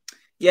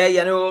 Yeah,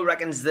 you know,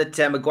 reckons that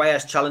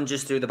Maguire's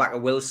challenges through the back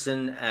of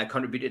Wilson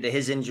contributed to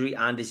his injury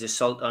and his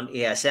assault on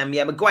ASM.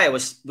 Yeah, Maguire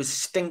was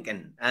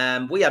stinking.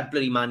 We had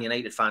bloody Man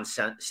United fans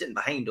sitting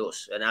behind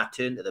us, and I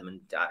turned to them,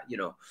 and you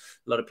know,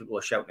 a lot of people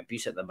were shouting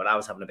abuse at them, but I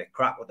was having a bit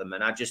crack with them,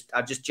 and I just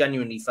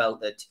genuinely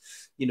felt that,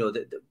 you know,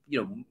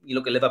 you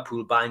look at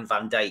Liverpool buying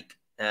Van Dijk.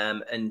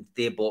 And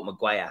they bought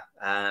Maguire,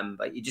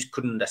 but you just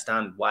couldn't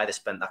understand why they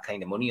spent that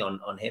kind of money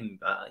on him.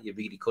 You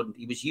really couldn't.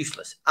 He was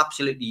useless,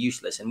 absolutely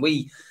useless. And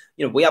we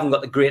haven't got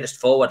the greatest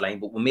forward line,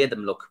 but we made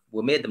them look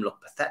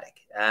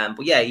pathetic.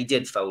 But yeah, he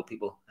did foul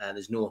people.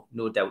 There's no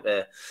doubt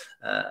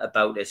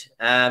about it.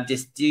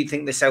 Do you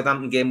think the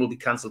Southampton game will be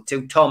cancelled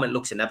too, Tom? It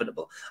looks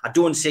inevitable. I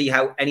don't see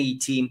how any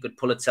team could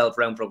pull itself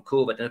around from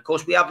COVID, and of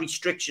course we have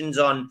restrictions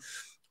on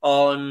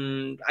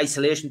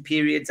isolation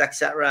periods,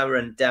 etc.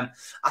 And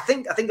I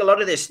think a lot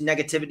of this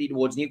negativity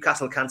towards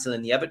Newcastle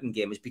cancelling the Everton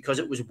game is because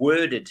it was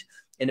worded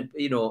in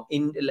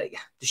they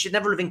should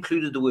never have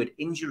included the word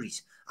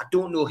injuries. I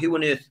don't know who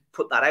on earth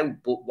put that out,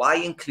 but why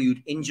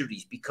include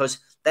injuries? Because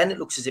then it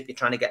looks as if you're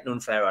trying to get an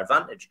unfair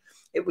advantage.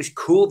 It was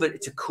COVID.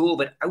 It's a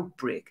COVID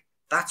outbreak.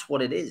 That's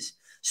what it is.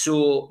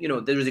 So, you know,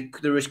 there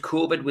is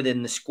COVID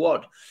within the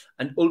squad,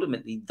 and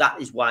ultimately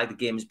that is why the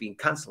game is being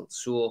cancelled.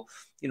 So,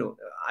 you know,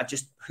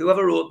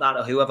 whoever wrote that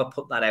or whoever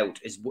put that out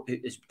is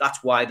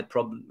that's why the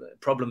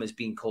problem is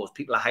being caused.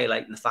 People are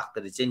highlighting the fact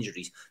that it's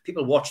injuries.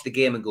 People watch the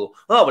game and go,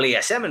 oh, well,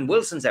 ESM and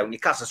Wilson's out,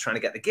 Newcastle's trying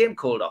to get the game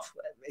called off.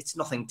 It's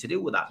nothing to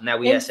do with that. Now,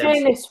 in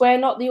fairness, we're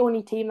not the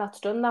only team that's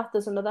done that.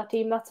 There's another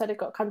team that said it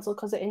got cancelled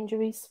because of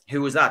injuries.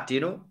 Who was that? Do you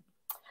know?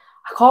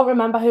 I can't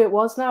remember who it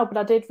was now, but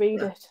I did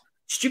read it.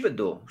 Stupid,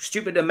 though.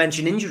 Stupid to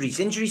mention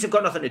injuries. Injuries have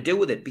got nothing to do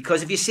with it,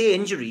 because if you say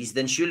injuries,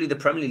 then surely the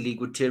Premier League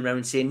would turn around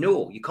and say,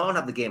 no, you can't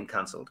have the game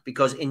cancelled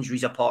because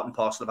injuries are part and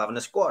parcel of having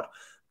a squad.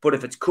 But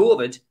if it's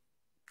COVID,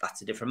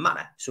 that's a different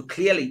matter. So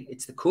clearly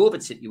it's the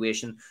COVID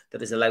situation that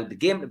has allowed the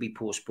game to be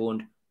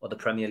postponed, or the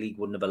Premier League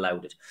wouldn't have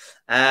allowed it.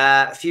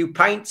 A few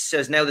pints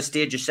says, now the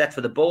stage is set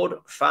for the board.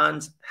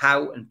 Fans,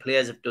 Howe and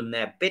players have done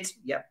their bit.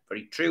 Yep,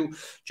 very true.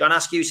 John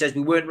Askew says,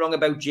 we weren't wrong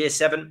about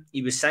J7.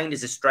 He was signed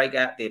as a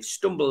striker. They've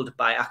stumbled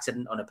by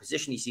accident on a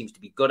position he seems to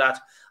be good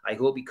at. I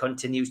hope he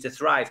continues to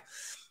thrive.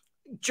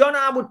 John,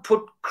 I would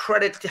put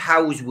credit to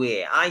Howe's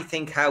way. I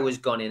think Howe has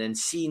gone in and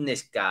seen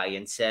this guy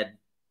and said,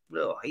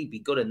 oh, he'd be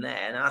good in there.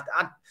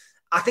 And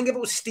I think if it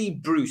was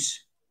Steve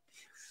Bruce,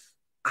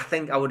 I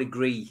think I would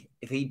agree.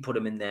 If he'd put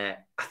him in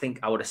there, I think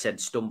I would have said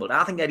stumbled.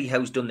 I think Eddie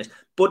Howe's done this.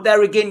 But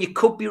there again, you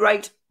could be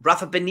right.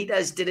 Rafa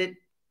Benitez did it.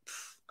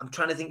 I'm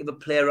trying to think of a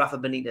player Rafa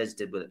Benitez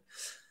did with it.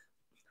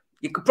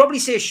 You could probably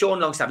say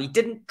Sean Longstaff. He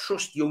didn't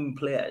trust young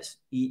players.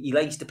 He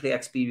likes to play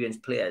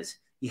experienced players.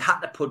 He had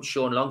to put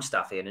Sean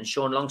Longstaff in, and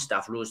Sean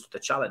Longstaff rose to the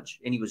challenge,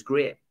 and he was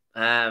great.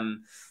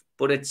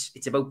 But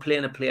it's about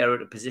playing a player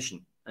at a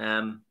position.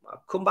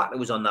 I'll come back to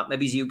us on that.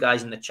 Maybe you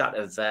guys in the chat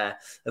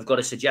have got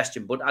a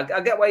suggestion, but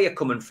I get where you're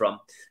coming from.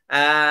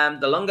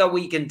 The longer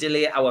we can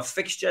delay our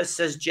fixtures,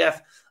 says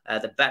Jeff,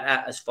 the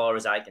better as far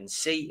as I can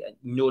see.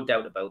 No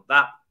doubt about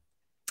that.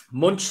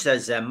 Munch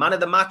says, man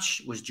of the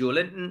match was Joe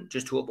Linton.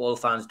 Just hope all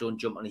fans don't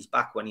jump on his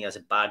back when he has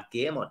a bad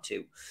game or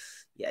two.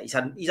 Yeah, he's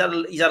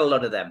had a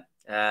lot of them.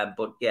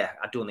 But yeah,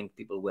 I don't think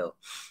people will.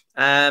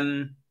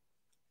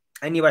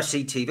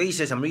 NUSC TV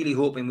says, I'm really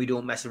hoping we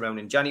don't mess around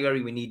in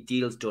January. We need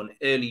deals done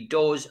early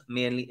doors,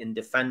 mainly in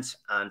defence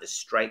and a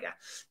striker.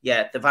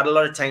 Yeah, they've had a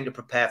lot of time to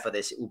prepare for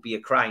this. It would be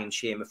a crying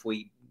shame if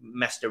we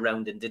messed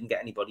around and didn't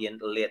get anybody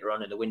until later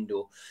on in the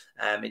window.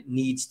 It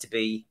needs to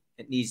be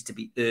It needs to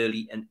be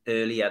early, and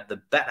earlier the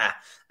better.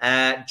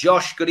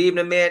 Josh, good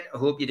evening, mate. I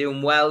hope you're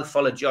doing well.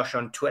 Follow Josh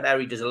on Twitter.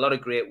 He does a lot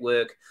of great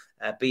work.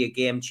 Be a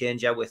game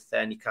changer with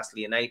Newcastle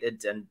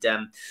United. And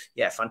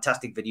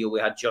fantastic video. We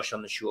had Josh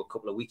on the show a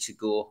couple of weeks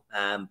ago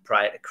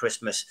prior to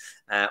Christmas.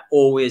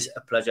 Always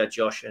a pleasure,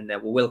 Josh. And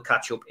we will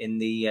catch up in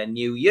the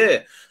new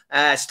year.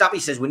 Stappy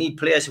says we need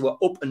players who are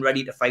up and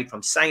ready to fight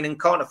from signing,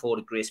 can't afford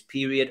a grace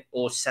period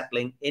or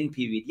settling in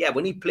period. Yeah,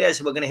 we need players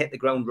who are going to hit the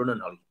ground running,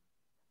 Holly.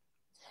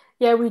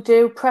 Yeah, we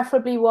do.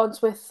 Preferably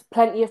ones with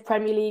plenty of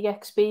Premier League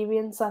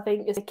experience, I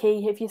think, is a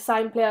key. If you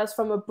sign players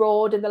from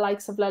abroad in the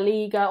likes of La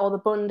Liga or the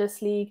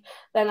Bundesliga,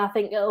 then I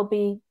think it'll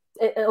be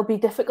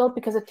difficult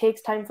because it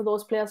takes time for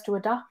those players to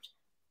adapt.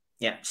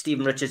 Yeah,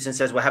 Stephen Richardson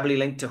says we're heavily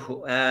linked to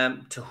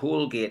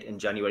Holgate in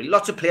January.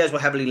 Lots of players were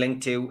heavily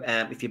linked to.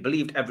 If you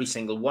believed every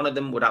single one of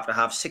them, would have to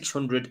have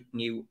 600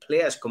 new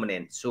players coming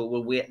in. So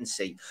we'll wait and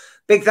see.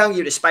 Big thank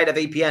you to Spider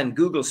VPN.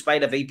 Google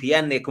Spider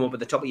VPN. They come up at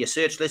the top of your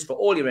search list for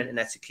all your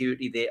internet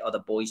security. They are the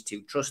boys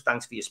to trust.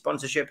 Thanks for your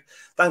sponsorship.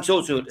 Thanks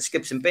also to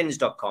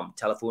skipsandbins.com.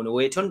 Telephone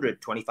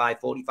 0800 25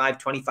 45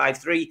 25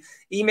 3.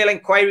 Email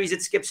inquiries at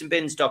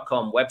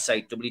skipsandbins.com.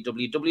 Website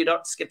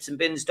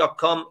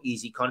www.skipsandbins.com.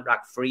 Easy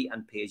contract free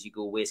and pay as you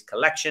go waste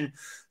collection.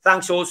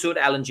 Thanks also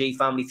to L&G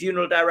Family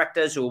Funeral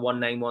Directors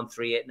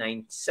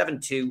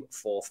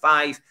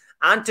 01913897245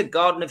 and to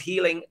Garden of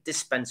Healing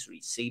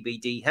Dispensaries,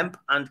 CBD, hemp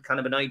and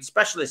cannabinoid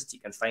specialists. You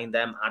can find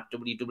them at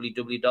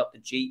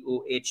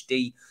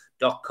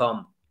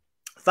www.thegohd.com.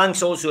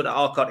 Thanks also to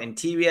Arcot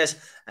Interiors,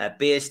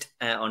 based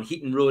on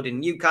Heaton Road in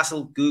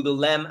Newcastle. Google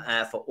them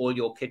for all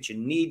your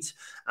kitchen needs.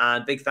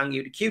 And big thank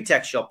you to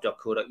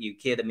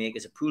qtechshop.co.uk, the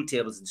makers of pool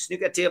tables and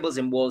snooker tables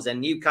in Wallsend,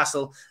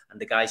 Newcastle,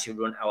 and the guys who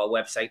run our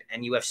website,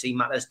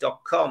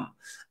 nufcmatters.com.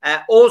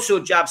 Also,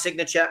 Jab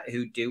Signature,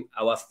 who do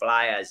our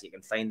flyers. You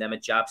can find them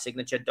at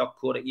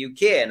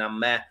jabsignature.co.uk. And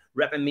I'm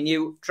repping my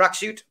new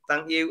tracksuit.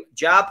 Thank you,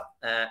 Jab.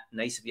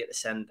 Nice of you to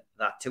send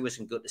that to us,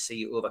 and good to see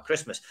you over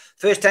Christmas.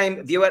 First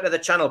time viewer to the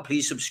channel,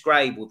 please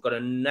subscribe. We've got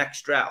an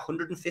extra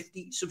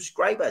 150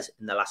 subscribers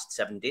in the last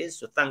 7 days,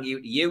 so thank you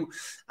to you.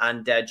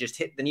 And just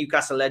hit the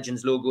Newcastle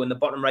Legends logo in the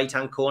bottom right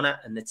hand corner,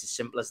 and it's as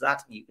simple as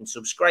that. You can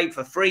subscribe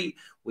for free.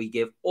 We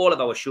give all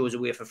of our shows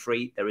away for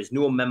free. There is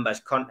no members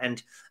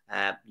content.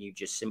 You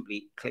just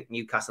simply click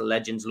Newcastle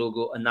Legends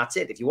logo, and that's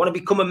it. If you want to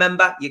become a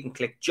member, you can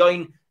click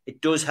join. It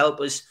does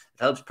help us.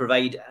 It helps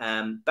provide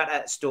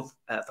better stuff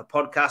for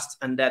podcasts.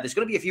 And there's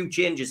going to be a few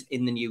changes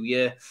in the new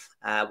year.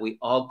 We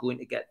are going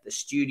to get the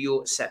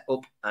studio set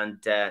up.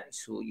 And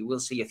so you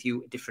will see a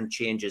few different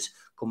changes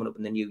coming up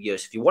in the new year.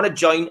 So if you want to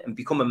join and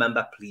become a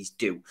member, please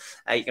do.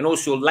 You can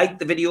also like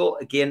the video.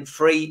 Again,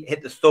 free.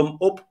 Hit the thumb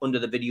up under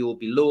the video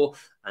below.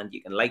 And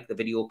you can like the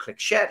video. Click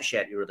share to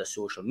share to your other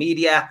social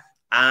media.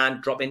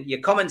 And drop into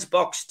your comments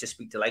box to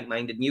speak to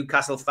like-minded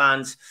Newcastle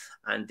fans.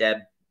 And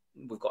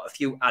we've got a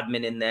few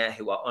admin in there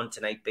who are on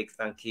tonight. Big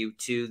thank you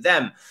to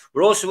them.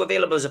 We're also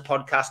available as a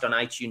podcast on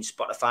iTunes,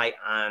 Spotify,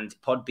 and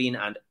Podbean,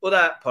 and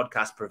other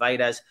podcast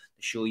providers.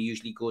 The show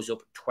usually goes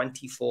up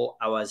 24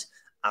 hours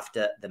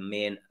after the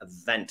main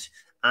event.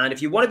 And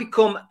if you want to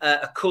become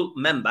a cult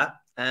member,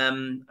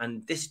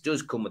 and this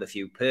does come with a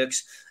few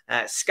perks,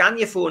 scan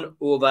your phone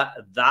over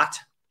that,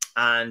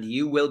 and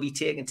you will be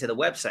taken to the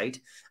website,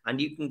 and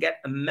you can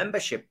get a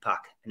membership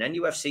pack, an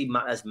NUFC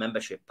Matters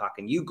membership pack,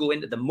 and you go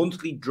into the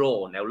monthly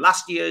draw. Now,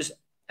 last year's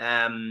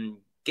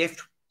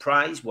gift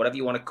prize, whatever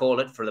you want to call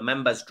it, for the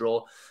members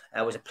draw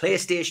was a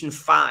PlayStation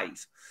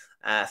 5.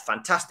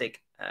 Fantastic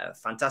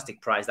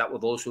prize. That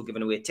we've also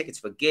given away tickets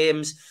for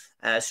games.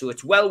 So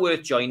it's well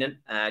worth joining.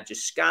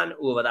 Just scan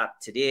over that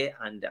today,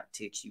 and that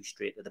takes you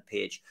straight to the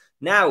page.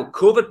 Now,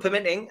 COVID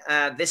permitting,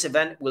 this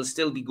event will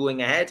still be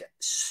going ahead.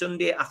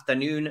 Sunday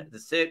afternoon, the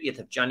 30th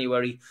of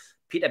January,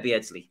 Peter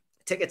Beardsley.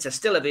 Tickets are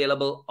still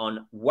available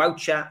on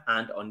Voucher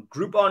and on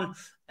Groupon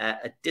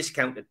at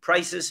discounted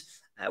prices.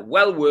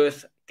 Well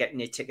worth getting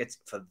your tickets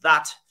for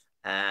that.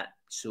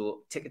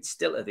 So tickets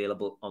still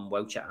available on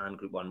Voucher and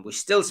Groupon. We're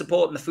still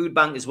supporting the food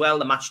bank as well.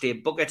 The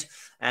Matchday Bucket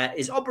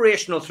is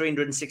operational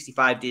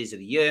 365 days of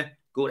the year.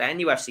 Go to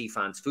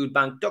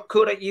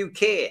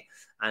nufcfansfoodbank.co.uk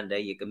and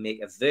you can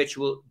make a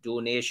virtual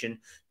donation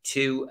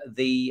to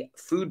the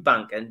food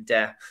bank, and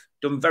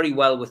done very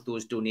well with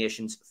those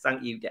donations.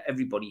 Thank you to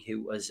everybody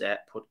who has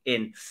put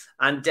in.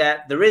 And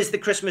there is the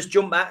Christmas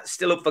jumper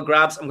still up for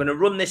grabs. I'm going to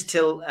run this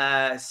till,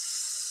 let's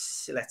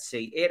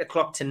see, 8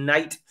 o'clock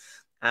tonight.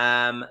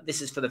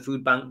 This is for the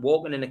food bank,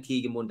 walking in a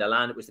Keegan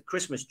Wonderland. It was the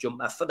Christmas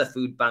jumper for the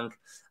food bank,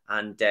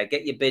 and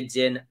get your bids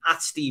in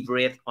at Steve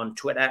Wraith on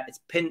Twitter. It's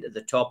pinned at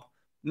the top.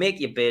 Make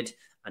your bid,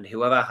 and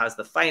whoever has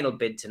the final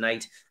bid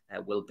tonight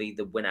will be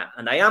the winner.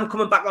 And I am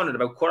coming back on at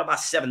about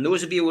 7:15.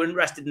 Those of you who are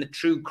interested in the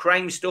true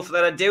crime stuff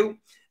that I do,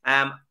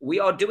 we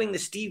are doing the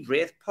Steve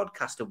Wraith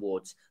Podcast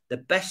Awards, the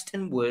best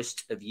and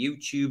worst of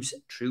YouTube's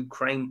true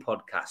crime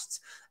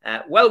podcasts.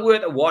 Well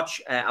worth a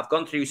watch. I've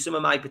gone through some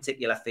of my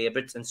particular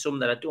favourites and some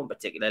that I don't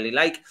particularly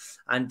like,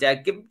 and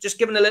just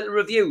giving a little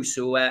review.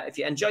 So if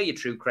you enjoy your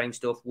true crime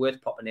stuff,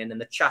 worth popping in, and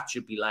the chat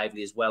should be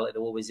lively as well. It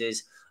always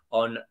is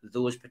on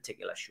those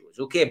particular shows.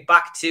 Okay,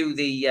 back to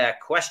the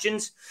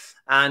questions.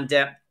 And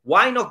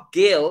why not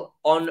Gale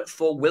on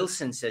for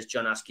Wilson, says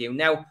John Askew.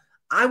 Now,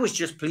 I was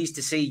just pleased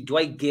to see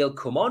Dwight Gale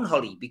come on,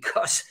 Holly,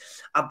 because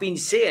I've been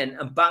saying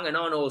and banging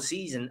on all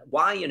season,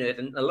 why on earth,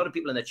 and a lot of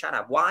people in the chat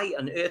have, why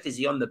on earth is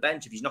he on the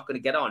bench if he's not going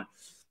to get on?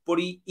 But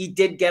he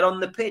did get on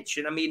the pitch.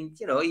 And I mean,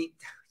 you know,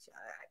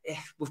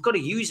 we've got to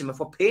use him. If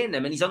we're paying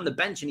him and he's on the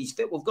bench and he's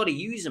fit, we've got to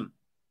use him.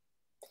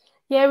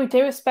 Yeah, we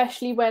do,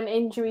 especially when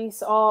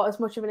injuries are as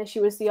much of an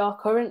issue as they are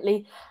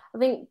currently. I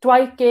think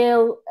Dwight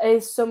Gale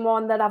is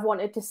someone that I've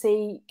wanted to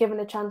see given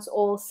a chance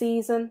all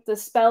season. The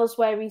spells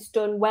where he's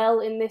done well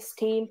in this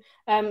team,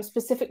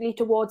 specifically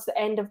towards the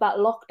end of that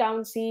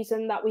lockdown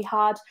season that we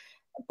had.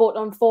 But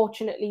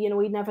unfortunately, you know,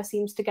 he never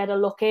seems to get a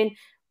look in.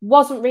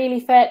 Wasn't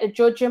really fair to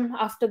judge him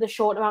after the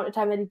short amount of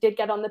time that he did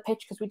get on the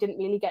pitch, because we didn't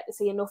really get to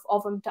see enough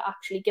of him to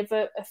actually give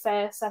a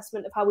fair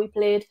assessment of how he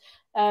played.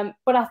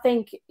 But I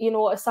think, you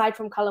know, aside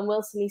from Callum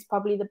Wilson, he's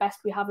probably the best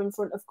we have in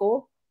front of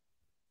goal.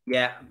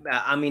 Yeah,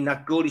 I mean,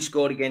 that goal he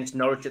scored against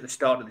Norwich at the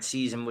start of the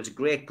season was a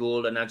great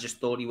goal, and I just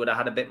thought he would have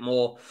had a bit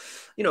more,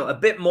 you know, a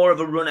bit more of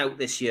a run out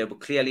this year, but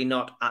clearly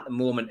not at the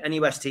moment.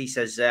 NUST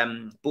says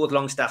both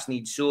Longstaffs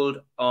need sold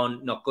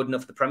on not good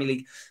enough for the Premier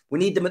League. We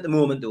need them at the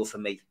moment, though, for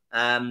me.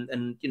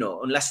 And, you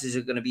know, unless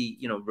there's going to be,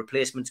 you know,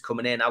 replacements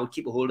coming in, I would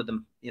keep a hold of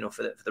them, you know,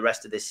 for the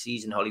rest of this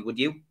season. Holly, would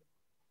you?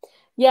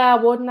 Yeah,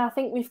 I would, and I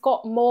think we've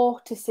got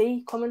more to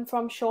see coming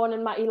from Sean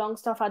and Matty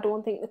Longstaff. I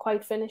don't think they're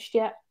quite finished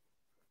yet.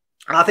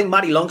 I think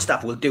Matty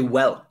Longstaff will do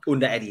well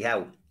under Eddie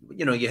Howe.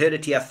 You know, you heard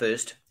it here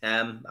first.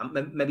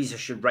 Maybe I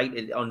should write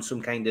it on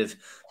some kind of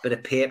bit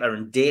of paper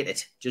and date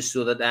it, just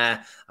so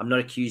that I'm not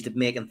accused of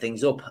making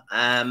things up.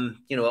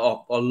 You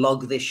know, or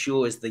log this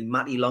show as the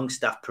Matty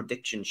Longstaff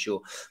prediction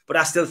show. But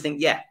I still think,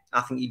 yeah,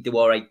 I think he'd do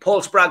all right.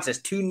 Paul Sprague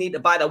says 2 need to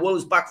buy the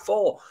Wolves back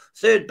 4.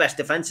 3rd best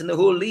defence in the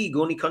whole league.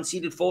 Only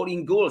conceded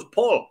 14 goals.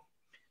 Paul,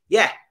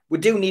 yeah. We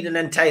do need an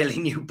entirely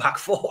new back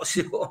 4,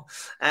 so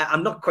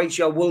I'm not quite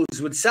sure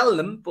Wolves would sell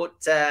them, but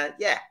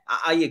yeah,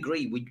 I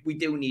agree. We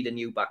do need a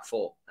new back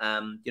 4.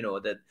 You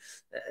know,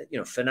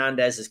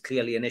 Fernandez is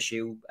clearly an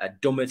issue.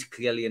 Dummett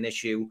clearly an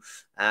issue.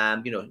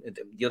 You know,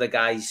 the other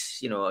guys,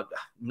 you know,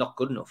 not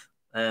good enough.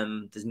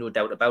 There's no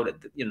doubt about it.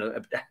 You know,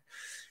 it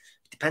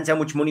depends how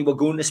much money we're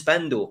going to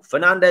spend, though.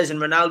 Fernandez and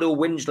Ronaldo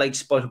whinge like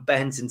spoiled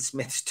Burns and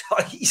Smith's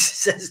toys,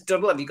 says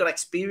Double. Have you got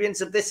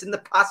experience of this in the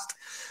past?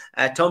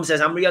 Tom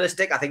says, I'm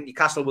realistic. I think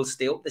Newcastle will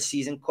stay up this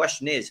season.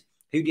 Question is,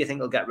 who do you think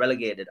will get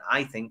relegated?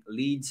 I think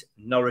Leeds,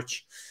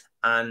 Norwich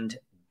and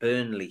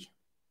Burnley.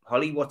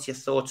 Holly, what's your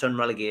thoughts on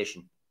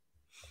relegation?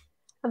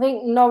 I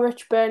think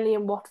Norwich, Burnley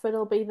and Watford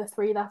will be the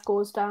 3 that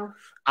goes down.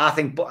 I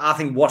think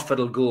Watford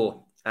will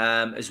go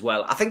as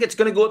well. I think it's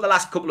going to go the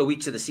last couple of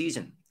weeks of the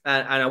season.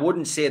 And I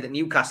wouldn't say that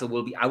Newcastle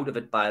will be out of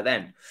it by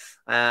then.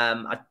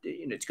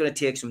 It's going to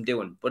take some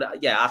doing.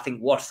 But yeah, I think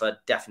Watford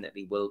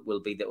definitely will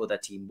be the other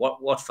team.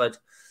 Watford,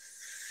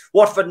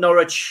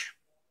 Norwich.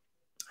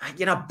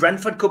 You know,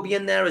 Brentford could be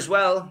in there as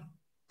well.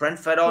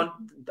 Brentford aren't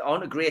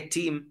a great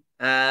team.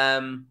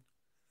 We'll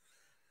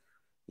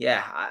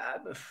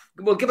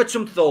give it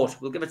some thought.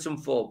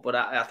 But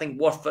I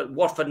think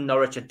Watford and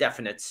Norwich are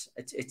definite.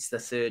 It's the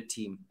 3rd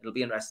team. It'll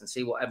be interesting to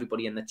see what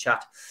everybody in the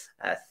chat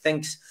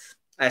thinks.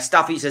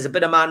 Staffy says, a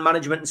bit of man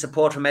management and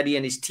support from Eddie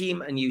and his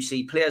team, and you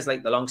see players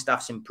like the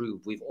Longstaffs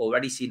improve. We've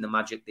already seen the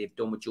magic they've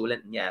done with Joe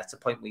Linton. Yeah, that's a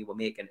point we were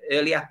making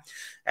earlier.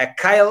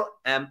 Kyle,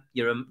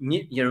 you're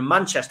a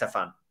Manchester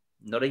fan,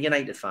 not a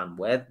United fan.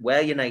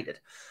 We're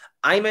United.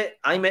 I'm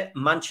a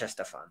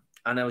Manchester fan,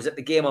 and I was at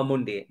the game on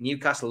Monday.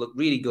 Newcastle looked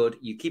really good.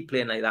 You keep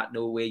playing like that,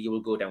 no way you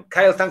will go down.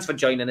 Kyle, thanks for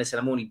joining us,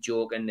 and I'm only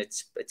joking.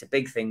 It's a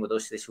big thing with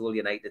us, this whole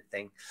United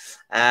thing.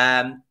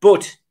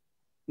 But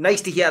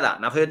nice to hear that.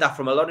 And I've heard that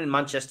from a lot of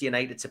Manchester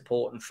United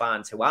supporting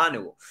fans who I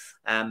know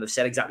have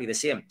said exactly the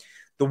same.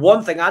 The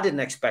one thing I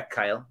didn't expect,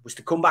 Kyle, was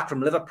to come back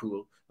from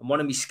Liverpool and one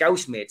of my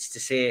Scouse mates to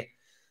say,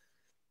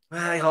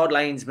 hard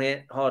lines,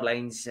 mate, hard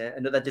lines.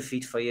 Another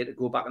defeat for you to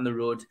go back on the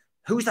road.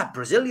 Who's that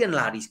Brazilian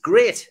lad? He's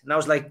great. And I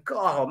was like,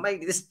 oh,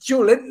 mate, this is Joe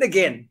Linton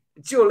again.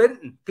 It's Joe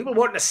Linton. People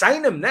wanting to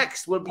sign him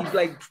next. We'll be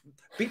like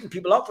beating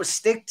people up with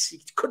sticks. You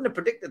couldn't have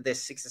predicted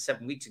this 6 or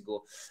 7 weeks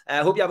ago. I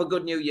hope you have a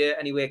good new year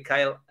anyway,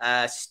 Kyle.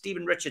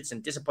 Stephen Richardson,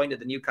 disappointed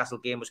the Newcastle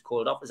game was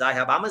called off, as I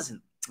have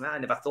Amazon. I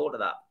never thought of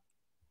that.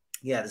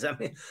 Yeah, there's a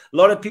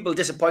lot of people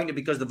disappointed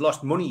because they've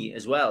lost money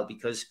as well,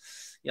 because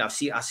you know,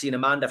 I've seen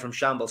Amanda from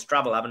Shambles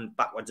Travel having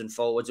backwards and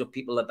forwards with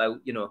people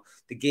about, you know,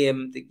 the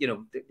game. You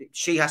know,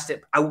 she has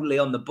to outlay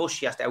on the bus.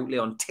 She has to outlay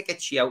on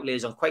tickets. She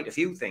outlays on quite a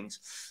few things.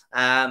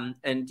 And,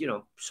 you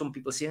know, some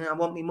people saying, I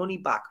want my money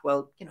back.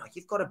 Well, you know,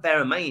 you've got to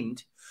bear in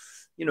mind,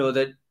 you know,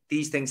 that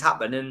these things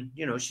happen and,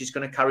 you know, she's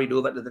going to carry it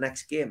over to the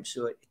next game.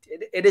 So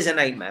it is a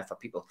nightmare for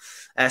people.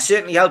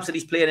 Certainly helps that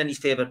he's playing in his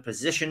favourite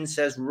position,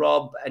 says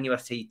Rob.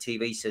 NUFT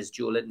TV says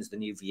Joe Linton's the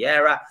new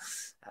Vieira.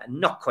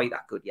 Not quite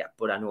that good yet,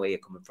 but I know where you're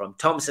coming from.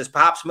 Tom says,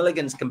 perhaps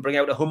Milligans can bring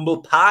out a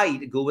humble pie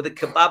to go with a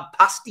kebab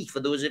pasty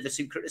for those of us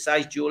who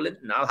criticise Joe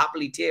Linton. I'll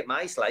happily take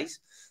my slice.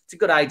 It's a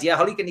good idea.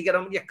 Holly, can you get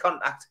on with your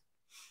contact?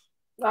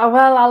 Oh,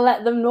 well, I'll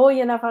let them know.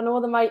 You never know,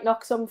 they might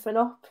knock something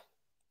up.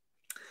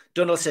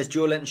 Donald says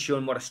Joe Linton's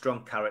shown what a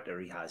strong character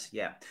he has.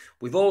 Yeah.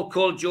 We've all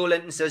called Joe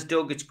Linton, says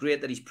Doug. It's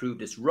great that he's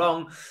proved us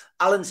wrong.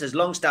 Alan says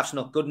Longstaff's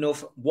not good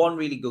enough. One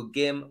really good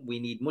game. We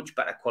need much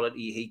better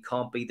quality. He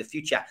can't be the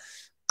future.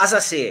 As I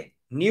say,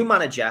 new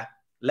manager,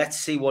 let's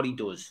see what he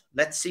does.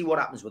 Let's see what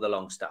happens with the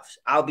Longstaffs.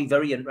 I'll be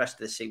very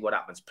interested to see what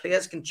happens.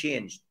 Players can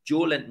change.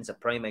 Joe Linton's a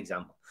prime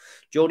example.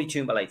 Jody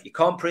Toomba, if you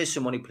can't praise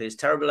someone who plays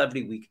terrible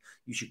every week,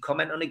 you should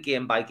comment on a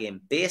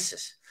game-by-game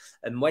basis.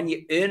 And when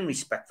you earn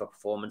respect for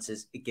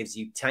performances, it gives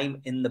you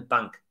time in the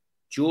bank.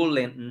 Joe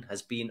Linton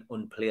has been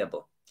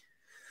unplayable.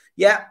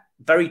 Yeah,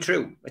 very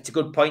true. It's a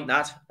good point,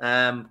 that.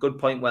 Good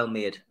point, well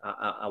made.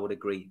 I would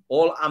agree.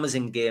 All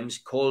Amazon games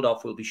called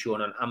off will be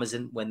shown on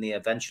Amazon when they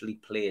eventually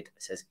played,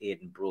 says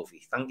Aidan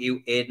Brophy. Thank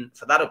you, Aidan,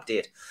 for that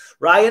update.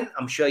 Ryan,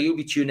 I'm sure you'll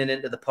be tuning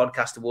into the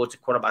podcast awards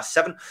at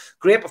 7:15.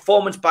 Great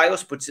performance by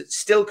us, but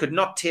still could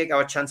not take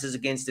our chances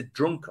against a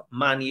drunk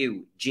Man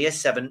U.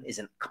 J7 is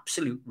an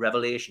absolute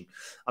revelation.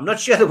 I'm not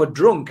sure they were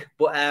drunk,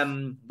 but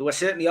they were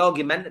certainly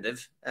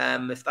argumentative,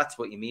 if that's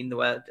what you mean. They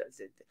were...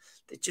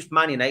 It's just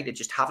Man United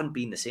just haven't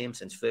been the same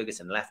since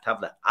Ferguson left, have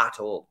they? At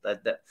all.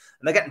 And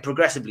they're getting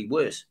progressively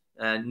worse,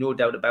 no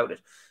doubt about it.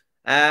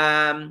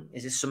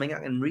 Is this something I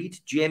can read?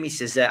 Jamie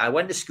says, I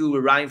went to school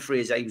with Ryan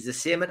Fraser. He was the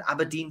same at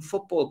Aberdeen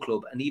Football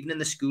Club, and even in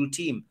the school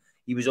team,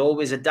 he was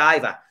always a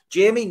diver.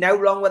 Jamie, no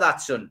wrong with that,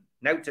 son.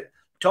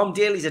 Tom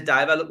Daly's a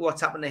diver. Look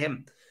what's happened to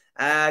him.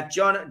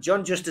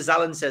 John Justice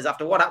Allen says,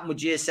 after what happened with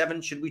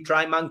J7, should we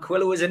try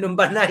Manquillo as a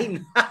number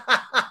 9?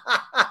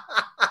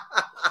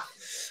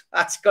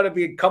 That's got to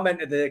be a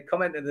comment of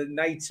the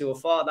night so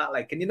far. That,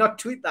 like, can you not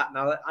tweet that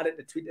now? Add it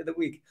to tweet of the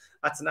week.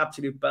 That's an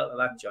absolute belt of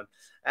that, John.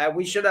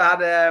 We should have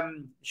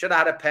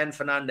had a pen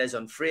Fernandez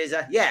on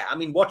Fraser. Yeah, I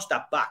mean, watch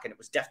that back, and it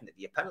was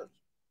definitely a penalty.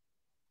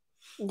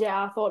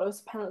 Yeah, I thought it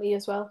was a penalty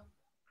as well.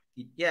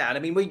 Yeah, and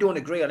I mean, we don't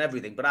agree on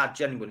everything, but I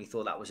genuinely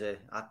thought that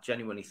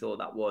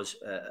was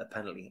a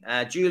penalty.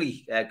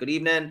 Julie, good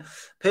evening.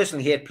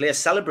 Personally, hate players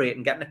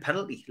celebrating getting a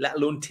penalty, let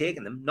alone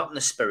taking them. Not in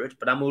the spirit,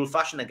 but I'm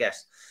old-fashioned, I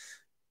guess.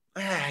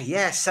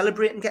 Yeah,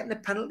 celebrating getting a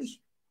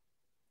penalty.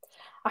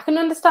 I can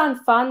understand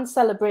fans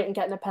celebrating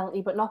getting a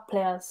penalty, but not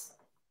players.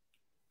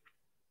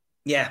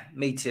 Yeah,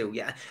 me too.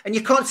 Yeah, and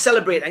you can't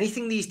celebrate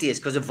anything these days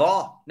because of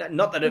VAR.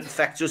 Not that it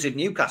affects us at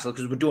Newcastle,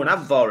 because we don't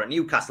have VAR at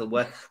Newcastle.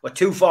 We're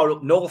too far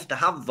up north to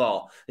have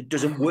VAR. It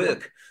doesn't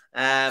work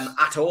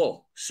at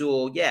all.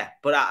 So yeah,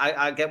 but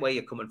I get where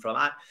you're coming from.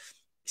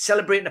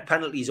 Celebrating a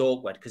penalty is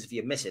awkward because if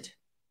you miss it,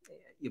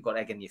 you've got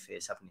egg in your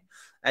face, haven't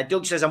you?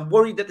 Doug says, I'm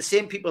worried that the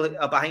same people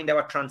are behind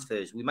our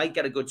transfers. We might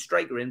get a good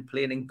striker in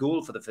playing in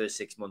goal for the first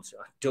 6 months.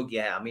 Doug,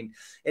 yeah, I mean,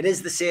 it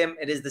is the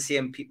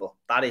same people.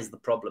 That is the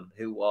problem,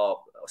 who are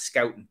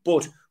scouting.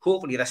 But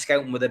hopefully they're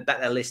scouting with a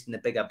better list and a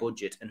bigger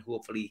budget. And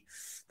hopefully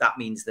that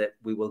means that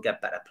we will get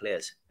better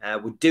players.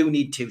 We do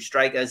need 2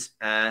 strikers.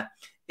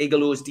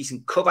 Igelou's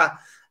decent cover.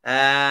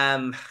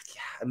 I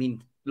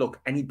mean, look,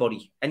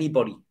 anybody.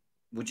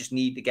 We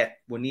need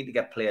to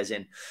get players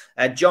in.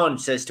 John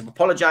says, to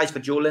apologise for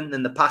Joe Linton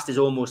in the past is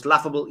almost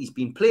laughable. He's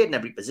been played in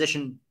every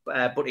position,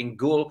 but in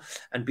goal,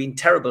 and been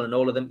terrible in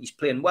all of them. He's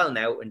playing well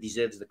now and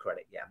deserves the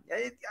credit. Yeah,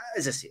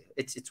 as I say,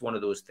 it's one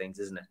of those things,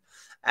 isn't it?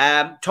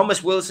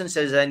 Thomas Wilson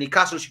says,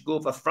 Newcastle should go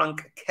for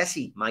Frank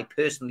Kessie. My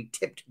personally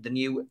tipped the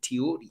new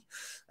Tiori.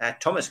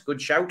 Thomas, good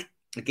shout.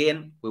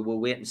 Again, we will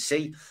wait and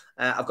see.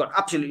 I've got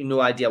absolutely no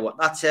idea what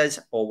that says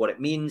or what it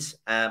means.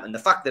 And the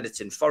fact that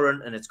it's in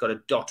foreign and it's got a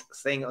dot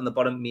thing on the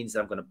bottom means that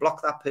I'm going to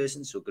block that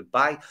person. So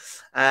goodbye.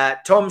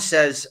 Tom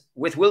says,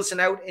 with Wilson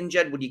out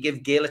injured, would you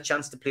give Gale a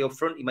chance to play up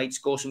front? He might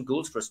score some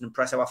goals for us and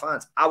impress our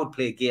fans. I would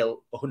play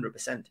Gale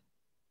 100%.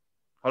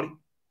 Holly?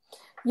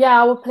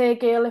 Yeah, I would play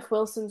Gale if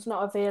Wilson's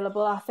not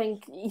available. I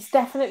think he's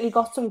definitely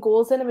got some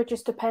goals in him. It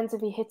just depends if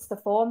he hits the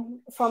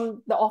form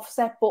from the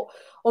offset. But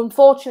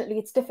unfortunately,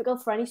 it's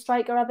difficult for any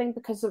striker, I think,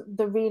 because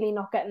they're really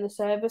not getting the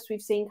service.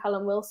 We've seen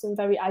Callum Wilson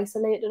very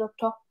isolated up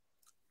top.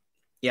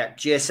 Yeah,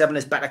 J7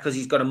 is better because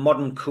he's got a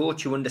modern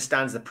coach who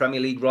understands the Premier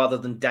League rather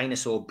than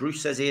Dinosaur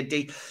Bruce, says AD.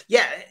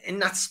 Yeah, and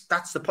that's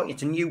the point.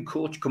 It's a new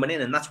coach coming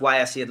in, and that's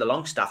why I say the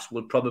Longstaffs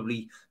will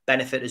probably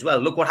benefit as well.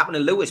 Look what happened to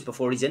Lewis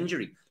before his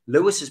injury.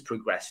 Lewis has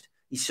progressed.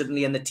 He's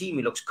suddenly in the team.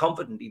 He looks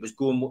confident. He was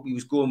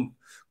going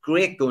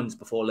great guns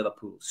before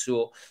Liverpool.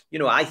 So,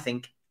 I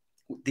think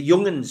the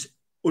young'uns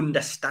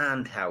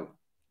understand how.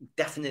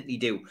 Definitely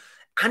do.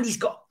 And he's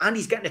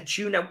getting a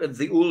tune out of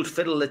the old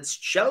fiddle that's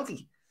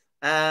Shelvey.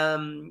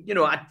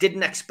 I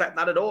didn't expect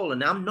that at all.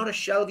 And I'm not a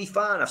Shelvey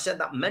fan. I've said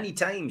that many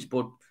times,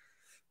 but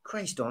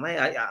Christ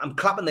almighty, I'm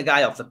clapping the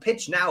guy off the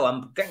pitch now.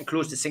 I'm getting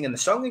close to singing the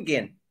song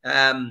again.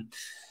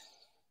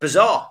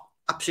 Bizarre.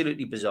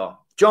 Absolutely bizarre.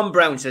 John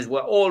Brown says, we're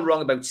all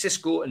wrong about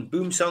Cisco and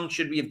Boomsong.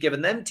 Should we have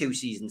given them 2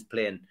 seasons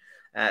playing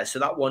so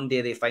that one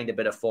day they find a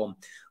bit of form?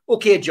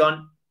 Okay,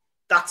 John,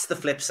 that's the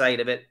flip side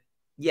of it.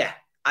 Yeah,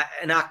 I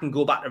can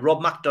go back to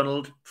Rob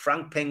MacDonald,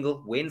 Frank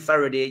Pingle, Wayne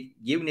Faraday,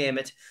 you name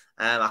it.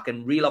 I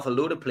can reel off a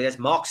load of players.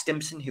 Mark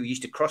Stimpson, who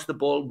used to cross the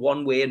ball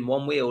one way and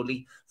one way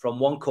only from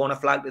one corner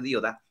flag to the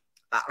other.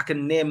 I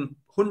can name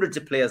hundreds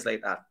of players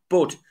like that.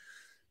 But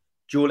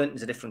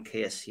Joelinton's a different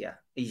case here.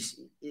 He's,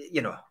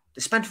 they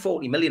spent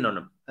 40 million on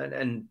him,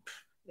 and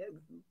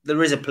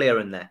there is a player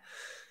in there.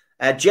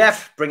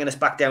 Jeff, bringing us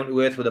back down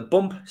to earth with a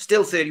bump.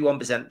 Still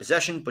 31%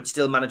 possession, but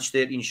still managed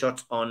 13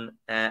 shots on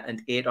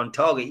and 8 on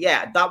target.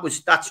 Yeah,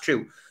 that's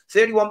true.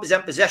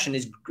 31% possession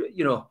is,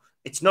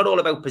 it's not all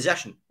about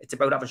possession. It's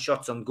about having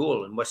shots on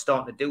goal, and we're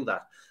starting to do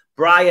that.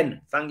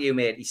 Brian, thank you,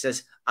 mate. He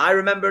says, I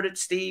remembered it,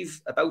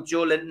 Steve, about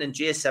Joelinton and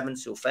J7,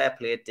 so fair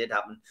play, it did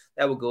happen.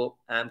 There we go.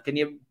 Can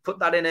you put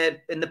that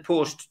in the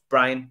post,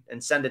 Brian,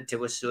 and send it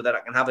to us so that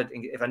I can have it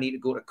if I need to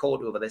go to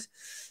court over this?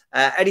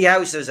 Eddie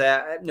Howe says,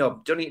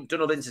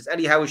 Donald says,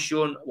 Eddie Howe has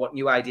shown what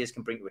new ideas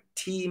can bring to a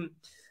team.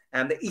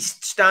 The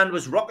East Stand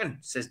was rocking,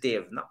 says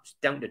Dave. And that was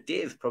down to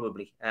Dave,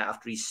 probably,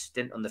 after his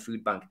stint on the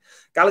food bank.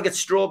 Gallagher's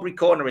Strawberry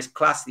Corner is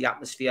class, the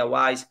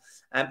atmosphere-wise.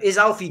 Is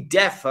Alfie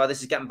deaf?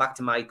 This is getting back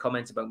to my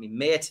comments about me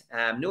mate.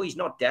 No, he's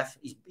not deaf.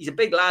 He's a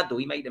big lad, though.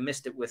 He might have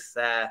missed it with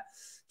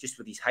just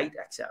with his height,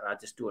 etc. I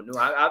just don't know.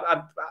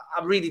 I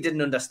really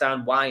didn't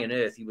understand why on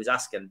earth he was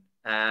asking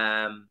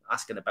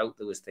about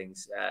those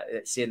things.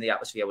 Saying the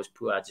atmosphere was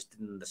poor, I just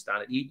didn't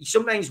understand it. He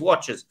sometimes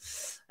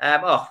watches.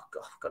 I've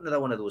got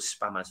another one of those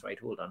spammers. Right,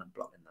 hold on, I'm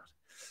blocking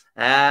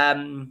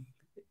that.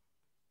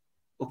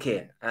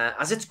 Okay,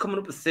 as it's coming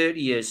up with 30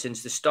 years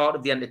since the start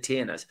of The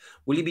Entertainers,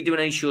 will you be doing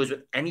any shows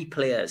with any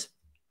players?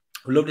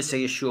 We'd love to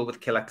see a show with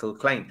Killer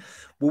Kilcline.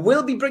 We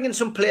will be bringing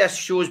some player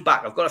shows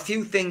back. I've got a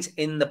few things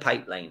in the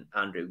pipeline,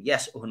 Andrew.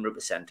 Yes,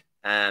 100%.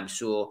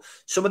 So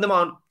some of them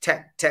aren't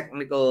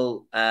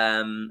technical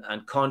and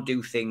can't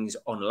do things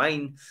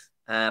online.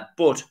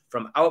 But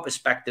from our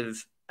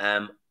perspective,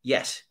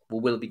 yes, we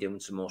will be doing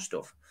some more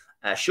stuff.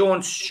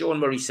 Sean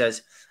Murray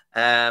says,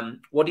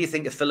 what do you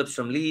think of Phillips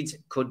from Leeds?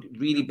 Could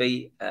really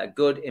be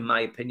good, in my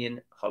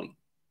opinion. Holly.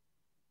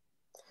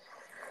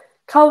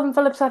 Calvin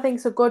Phillips, I think,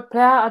 is a good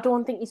player. I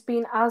don't think he's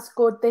been as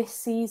good this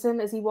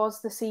season as he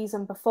was the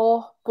season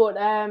before. But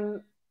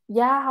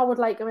yeah, I would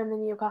like him in the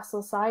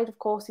Newcastle side. Of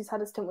course, he's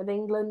had a stint with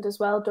England as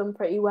well, done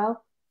pretty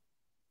well.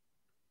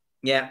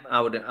 Yeah,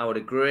 I would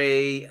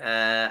agree.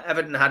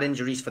 Everton had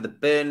injuries for the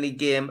Burnley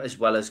game as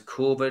well as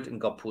COVID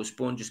and got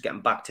postponed. Just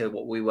getting back to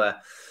what we were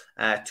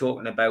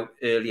talking about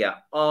earlier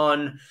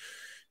on.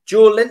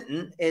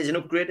 Joelinton is an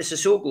upgrade to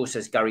Sissoko,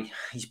 says Gary.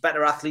 He's a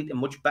better athlete and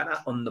much better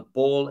on the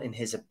ball, in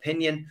his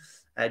opinion.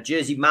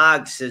 Jersey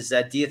Mag says,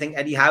 do you think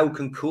Eddie Howe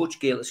can coach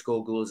Gale to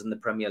score goals in the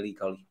Premier League,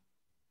 Holly?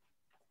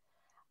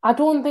 I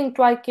don't think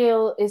Dwight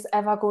Gale is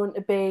ever going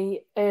to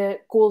be a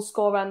goal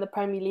scorer in the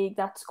Premier League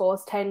that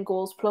scores 10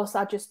 goals plus.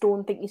 I just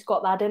don't think he's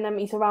got that in him.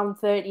 He's around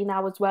 30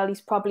 now as well.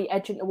 He's probably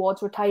edging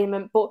towards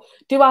retirement. But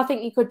do I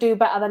think he could do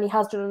better than he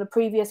has done in the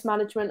previous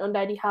management under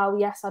Eddie Howe?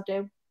 Yes, I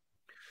do.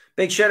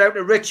 Big shout out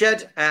to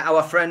Richard,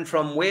 our friend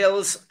from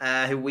Wales,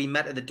 who we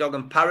met at the Dog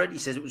and Parrot. He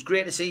says, it was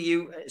great to see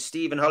you,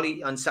 Steve and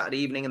Holly, on Saturday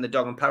evening in the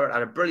Dog and Parrot. I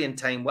had a brilliant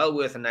time, well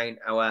worth a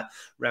 9-hour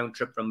round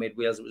trip from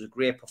mid-Wales. It was a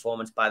great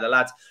performance by the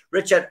lads.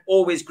 Richard,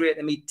 always great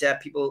to meet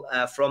people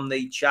from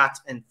the chat,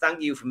 and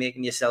thank you for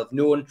making yourself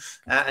known.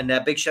 And a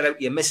big shout out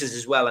to your missus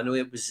as well. I know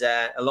it was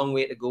a long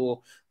way to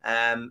go.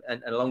 And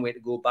a long way to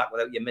go back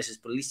without your missus,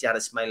 but at least you had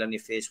a smile on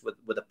your face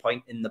with a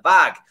point in the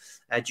bag.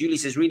 Julie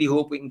says, really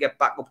hope we can get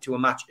back up to a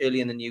match early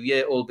in the new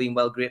year. All being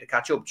well, great to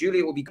catch up. Julie,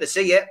 it will be good to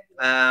see you.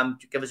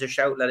 Give us a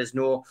shout, let us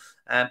know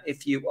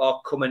if you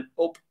are coming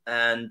up.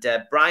 And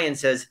Brian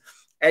says,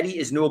 Eddie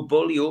is no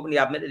bull. He openly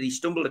admitted he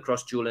stumbled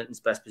across Joelinton's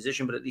best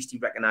position, but at least he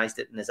recognised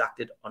it and has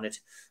acted on it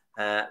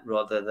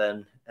rather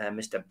than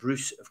Mr.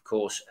 Bruce, of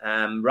course.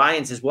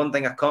 Ryan says, one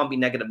thing I can't be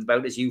negative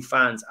about is you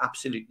fans.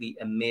 Absolutely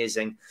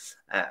amazing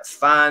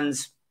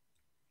fans.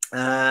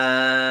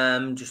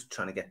 Just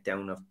trying to get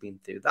down. I've been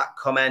through that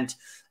comment.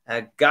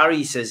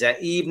 Gary says,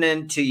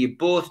 evening to you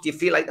both. Do you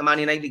feel like the Man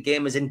United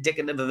game is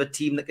indicative of a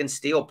team that can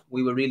stay up?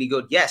 We were really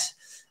good. Yes.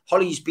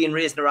 Holly's been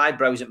raising her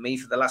eyebrows at me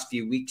for the last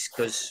few weeks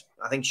because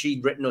I think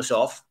she'd written us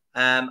off.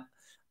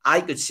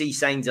 I could see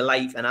signs of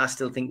life and I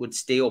still think we'd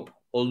stay up.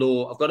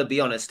 Although, I've got to be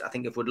honest, I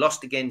think if we'd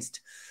lost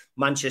against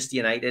Manchester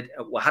United,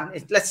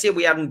 let's say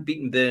we hadn't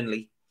beaten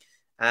Burnley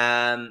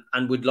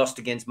and we'd lost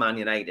against Man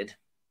United,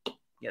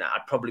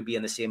 I'd probably be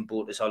in the same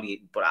boat as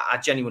Holly. But I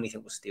genuinely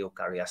think we'll stay up,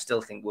 Gary. I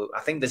still think I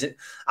think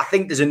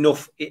there's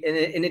enough,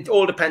 and it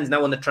all depends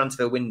now on the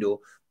transfer window.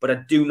 But I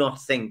do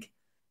not think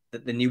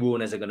that the new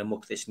owners are going to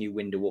muck this new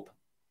window up.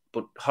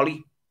 But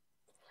Holly?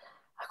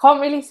 I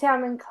can't really say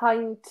I'm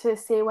inclined to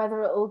say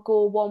whether it'll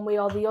go one way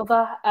or the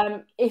other.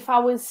 If I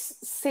was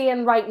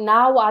saying right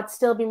now, I'd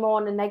still be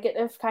more on a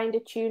negative kind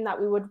of tune,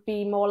 that we would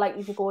be more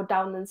likely to go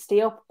down than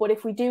stay up. But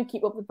if we do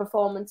keep up the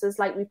performances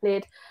like we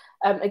played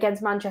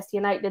against Manchester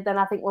United, then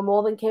I think we're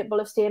more than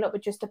capable of staying up.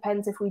 It just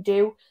depends if we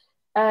do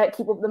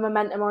keep up the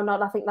momentum or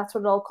not. I think that's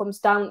what it all comes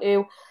down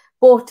to.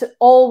 But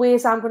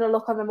always I'm going to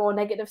look on the more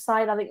negative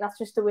side. I think that's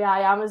just the way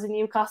I am as a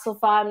Newcastle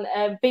fan.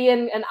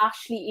 Being an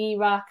Ashley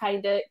era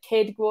kind of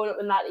kid, growing up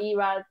in that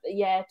era,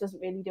 it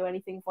doesn't really do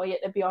anything for you,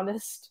 to be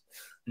honest.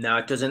 No,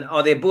 it doesn't.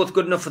 Are they both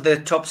good enough for the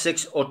top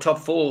 6 or top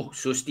 4?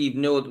 So, Steve,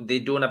 no, they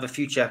don't have a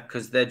future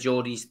because they're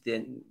Geordies.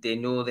 They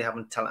know they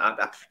haven't talent.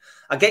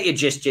 I get your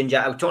gist, Ginger.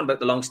 I was talking about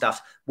the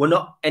Longstaffs. We're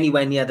not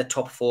anywhere near the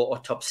top 4 or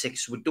top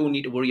 6. We don't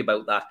need to worry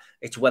about that.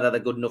 It's whether they're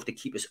good enough to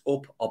keep us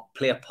up or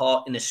play a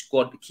part in a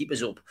squad to keep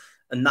us up.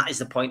 And that is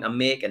the point I'm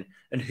making.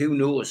 And who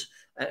knows?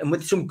 And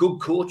with some good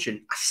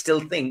coaching, I still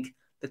think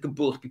they could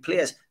both be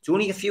players. It's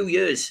only a few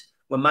years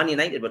when Man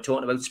United were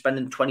talking about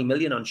spending 20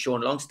 million on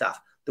Sean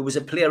Longstaff. There was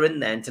a player in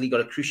there until he got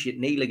a cruciate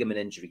knee ligament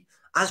injury.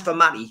 As for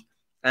Matty,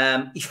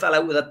 he fell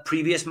out with a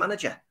previous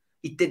manager.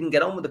 He didn't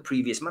get on with the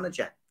previous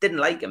manager. Didn't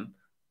like him.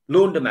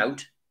 Loaned him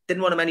out.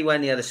 Didn't want him anywhere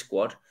near the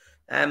squad.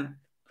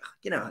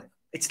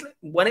 It's like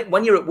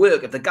when you're at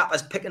work, if the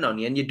gaffer's picking on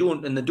you and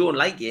they don't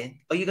like you,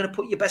 are you going to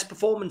put your best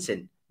performance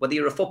in? Whether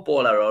you're a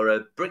footballer or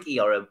a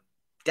brickie or a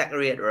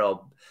decorator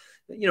or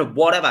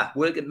whatever,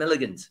 work at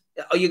Milligan's.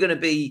 Are you going to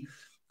be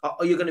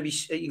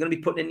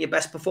putting in your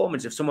best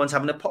performance if someone's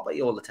having a pop at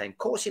you all the time? Of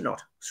course you're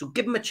not. So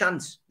give him a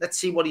chance. Let's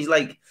see what he's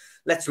like.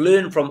 Let's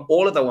learn from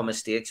all of our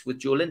mistakes with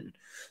Joe Linton.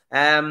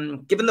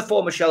 Given the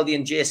former Shelby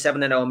and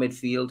J7 in our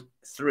midfield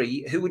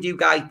 3, who would you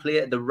guys play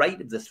at the right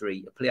of the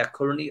 3? A player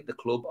currently at the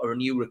club or a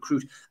new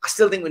recruit? I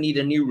still think we need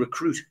a new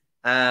recruit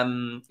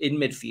in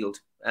midfield.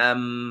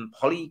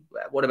 Holly,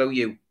 what about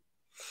you?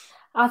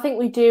 I think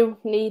we do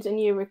need a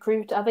new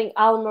recruit. I think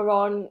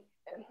Almiron,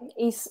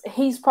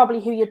 he's probably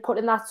who you'd put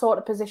in that sort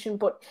of position,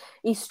 but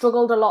he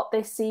struggled a lot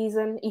this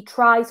season. He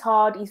tries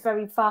hard, he's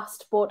very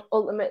fast, but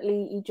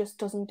ultimately he just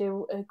doesn't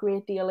do a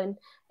great deal in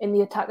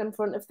the attack in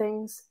front of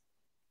things.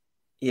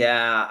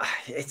 Yeah,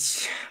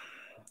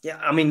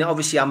 I mean,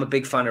 obviously I'm a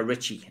big fan of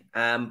Richie,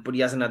 but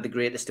he hasn't had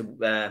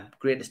the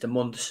greatest of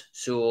months.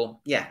 So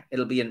yeah,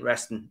 it'll be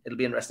interesting. It'll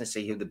be interesting to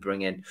see who they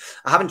bring in.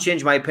 I haven't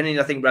changed my opinion.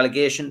 I think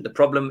relegation, the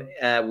problem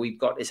we've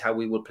got is how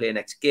we will play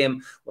next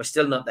game. We're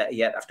still not there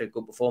yet after a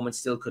good performance.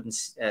 Still couldn't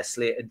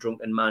slate a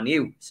drunken Man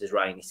U, says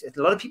Ryan. He says,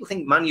 a lot of people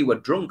think Man U were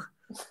drunk.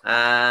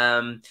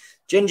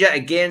 Ginger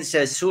again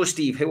says, so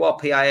Steve, who are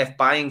PIF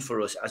buying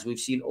for us as we've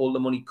seen all the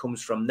money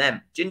comes from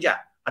them? Ginger,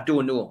 I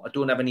don't know. I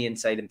don't have any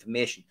inside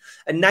information.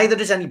 And neither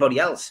does anybody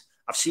else.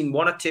 I've seen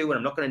one or two, and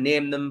I'm not going to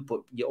name them,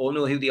 but you all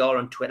know who they are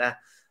on Twitter,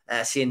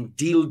 saying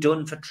deal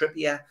done for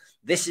Trippier.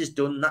 This is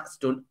done, that's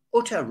done.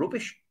 Utter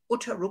rubbish.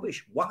 Utter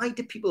rubbish. Why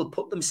do people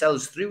put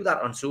themselves through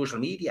that on social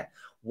media?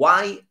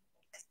 Why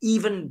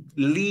even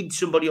lead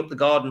somebody up the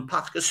garden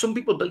path? Because some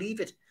people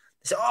believe it.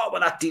 They say, oh, well,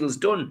 that deal's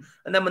done.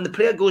 And then when the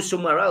player goes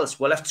somewhere else,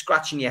 we're left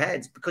scratching your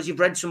heads because you've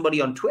read somebody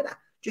on Twitter.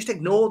 Just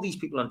ignore these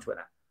people on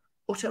Twitter.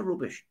 Utter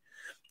rubbish.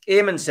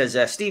 Eamon says,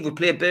 Steve, we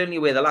played Burnley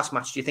away the last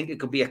match. Do you think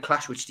it could be a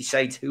clash which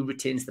decides who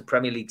retains the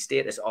Premier League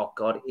status? Oh,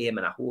 God,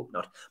 Eamon, I hope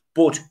not.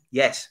 But,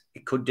 yes,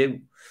 it could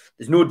do.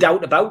 There's no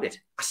doubt about it.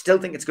 I still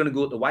think it's going to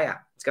go at the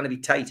wire. It's going to be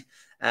tight.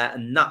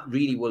 And that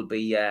really will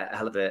be a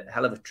hell of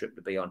a trip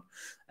to be on.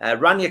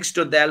 Raniak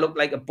stood there, looked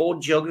like a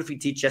bored geography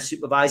teacher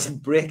supervising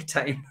break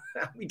time.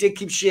 We did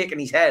keep shaking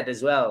his head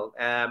as well.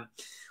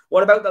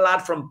 What about the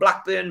lad from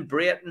Blackburn,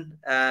 Brayton,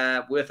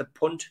 worth a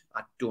punt?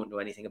 I don't know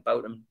anything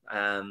about him.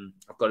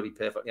 I've got to be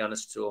perfectly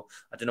honest. So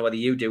I don't know whether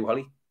you do,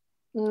 Holly.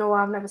 No,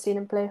 I've never seen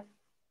him play.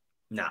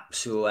 Nah.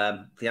 So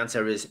the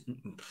answer is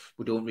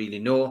we don't really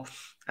know.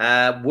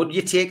 Would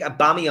you take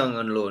Aubameyang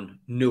on loan?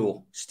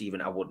 No,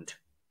 Stephen, I wouldn't.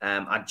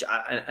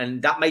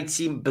 And that might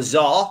seem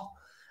bizarre,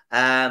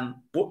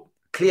 but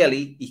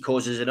clearly he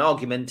causes an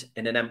argument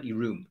in an empty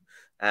room.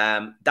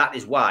 That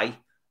is why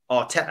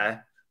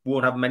Arteta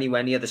won't have him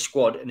anywhere near the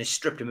squad and has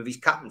stripped him of his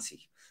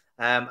captaincy.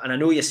 And I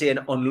know you're saying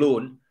on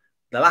loan,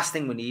 the last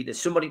thing we need is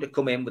somebody to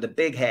come in with a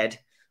big head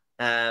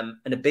and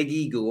a big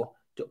ego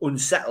to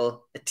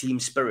unsettle a team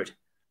spirit.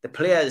 The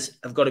players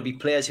have got to be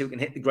players who can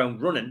hit the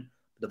ground running,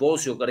 but they've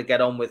also got to get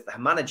on with the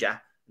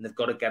manager and they've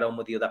got to get on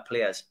with the other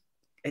players.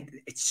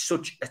 It's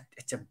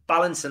a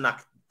balance in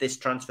this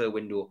transfer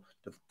window.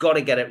 They've got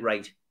to get it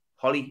right.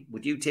 Holly,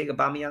 would you take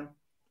Aubameyang?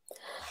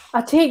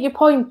 I take your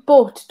point,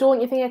 but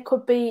don't you think it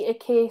could be a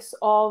case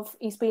of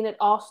he's been at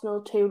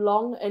Arsenal too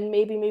long and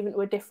maybe moving to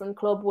a different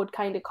club would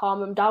kind of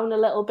calm him down a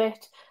little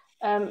bit?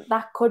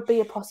 That could be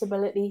a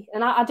possibility.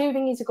 And I do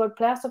think he's a good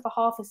player, so for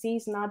half a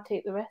season, I'd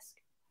take the risk.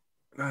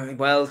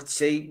 Well,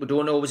 see, we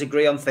don't always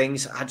agree on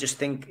things. I just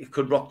think it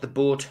could rock the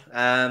boat.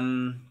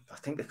 I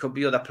think there could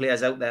be other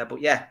players out there.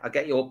 But yeah, I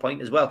get your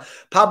point as well.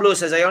 Pablo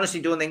says, I honestly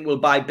don't think we'll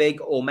buy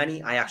big or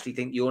many. I actually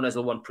think the owners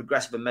will want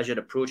progressive and measured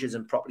approaches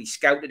and properly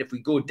scouted. If we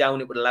go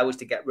down, it would allow us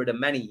to get rid of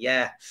many.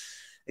 Yeah.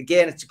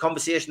 Again, it's a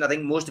conversation I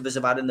think most of us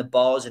have had in the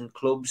bars and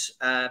clubs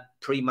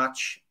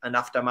pre-match and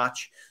after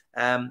match.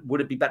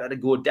 Would it be better to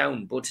go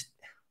down? But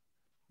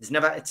it's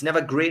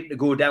never great to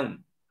go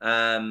down.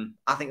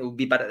 I think it would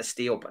be better to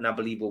stay up, and I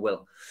believe we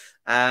will.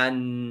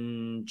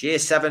 And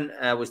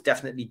J7 was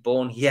definitely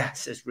born.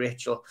 Yes, says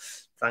Rachel.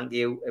 Thank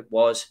you. It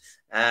was.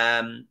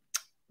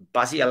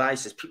 Bazzy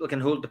Elias says people can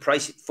hold the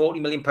price,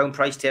 £40 million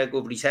price tag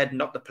over his head,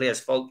 not the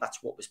player's fault.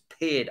 That's what was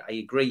paid. I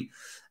agree.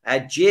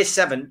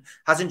 J7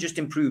 hasn't just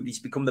improved. He's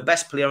become the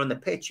best player on the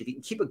pitch. If he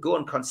can keep it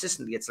going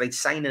consistently, it's like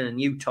signing a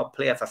new top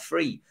player for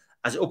free.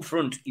 As up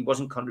front, he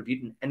wasn't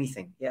contributing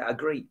anything. Yeah, I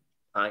agree.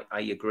 I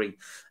agree.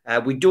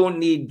 We don't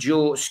need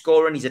Joe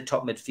scoring. He's a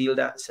top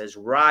midfielder, says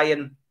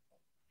Ryan.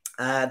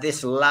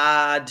 This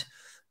lad,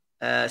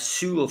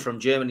 Sewell from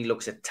Germany,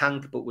 looks a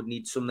tank, but would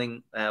need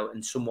something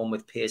and someone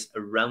with pace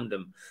around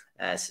him,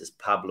 says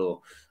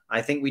Pablo.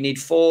 I think we need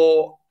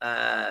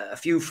a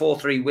few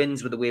 4-3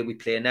 wins with the way we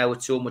play now.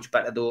 It's so much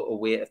better, though, a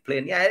way of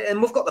playing. Yeah,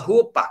 and we've got the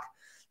hope back.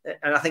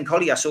 And I think,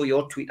 Holly, I saw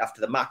your tweet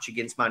after the match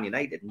against Man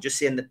United and just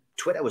saying that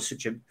Twitter was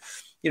such a,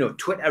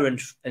 Twitter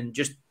and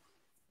just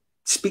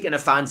speaking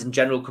of fans in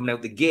general coming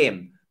out the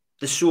game,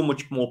 there's so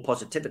much more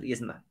positivity,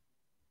 isn't there?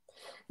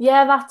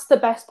 Yeah, that's the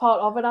best part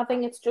of it. I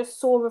think it's just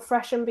so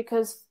refreshing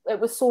because it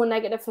was so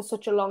negative for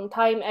such a long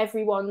time.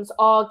 Everyone's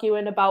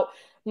arguing about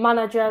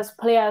managers,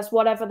 players,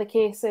 whatever the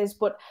case is,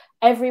 but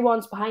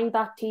everyone's behind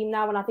that team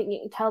now, and I think you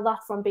can tell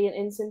that from being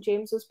in St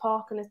James's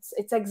Park, and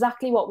it's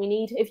exactly what we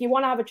need. If you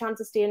want to have a chance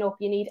of staying up,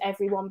 you need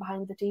everyone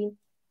behind the team.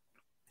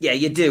 Yeah,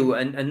 you do,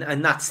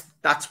 and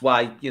that's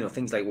why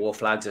things like war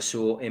flags are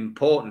so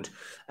important.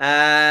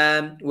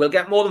 We'll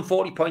get more than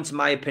 40 points, in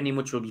my opinion,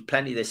 which will be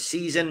plenty this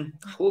season.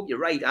 I hope you're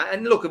right.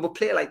 And look, if we'll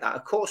play like that,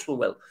 of course we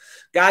will.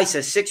 Guy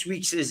says 6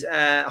 weeks is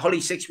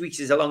Holly. 6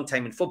 weeks is a long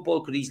time in football.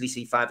 Could easily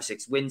see 5 or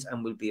 6 wins,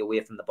 and we'll be away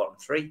from the bottom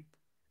 3.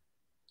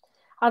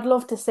 I'd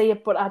love to see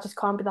it, but I just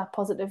can't be that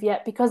positive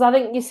yet because I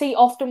think you see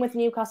often with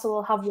Newcastle,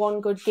 they'll have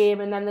one good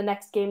game, and then the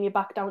next game you're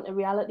back down to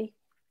reality.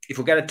 If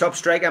we get a top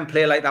striker and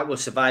play like that, we'll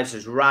survive,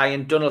 says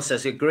Ryan. Dunnell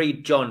says,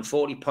 agreed, John,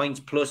 40 points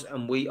plus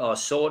and we are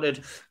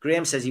sorted.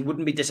 Graham says he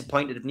wouldn't be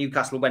disappointed if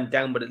Newcastle went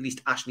down, but at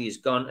least Ashley is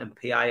gone and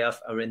PIF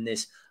are in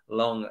this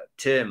long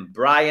term.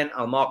 Brian,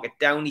 I'll mark it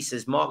down. He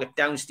says, mark it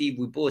down, Steve.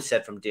 We both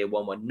said from day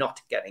one we're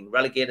not getting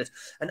relegated.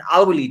 And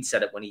Alwaleed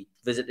said it when he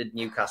visited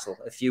Newcastle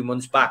a few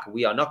months back.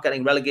 We are not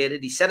getting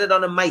relegated. He said it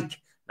on a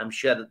mic. I'm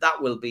sure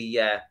that will be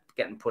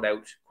getting put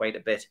out quite a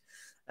bit.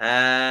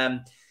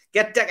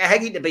 Get Decker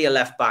Heggie to be a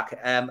left back.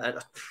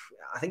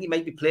 I think he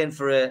might be playing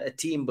for a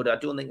team, but I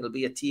don't think it'll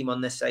be a team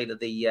on this side of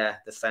the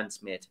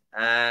fence, mate.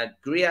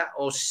 Greer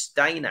or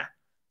Steiner,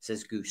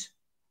 says Goose.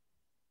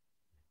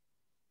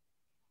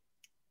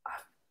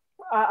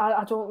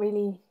 I don't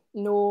really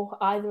know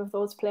either of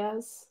those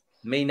players.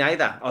 Me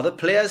neither. Other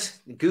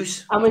players?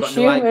 Goose? I'm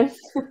assuming.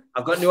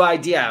 I've got no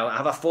idea.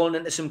 Have I fallen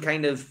into some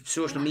kind of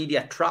social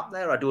media trap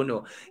there? I don't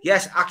know.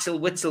 Yes, Axel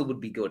Witsel would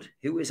be good.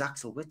 Who is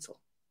Axel Witsel?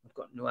 I've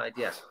got no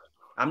idea.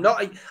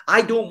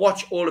 I don't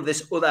watch all of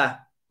this other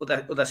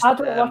stuff. I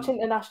don't watch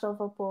international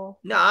football.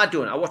 No, I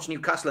don't. I watch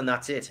Newcastle and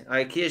that's it. I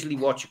occasionally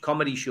watch a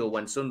comedy show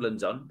when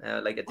Sunderland's on,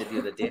 like I did the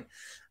other day.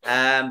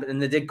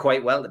 And they did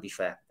quite well, to be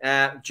fair.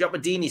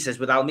 Jopadini says,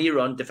 with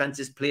Almiron on,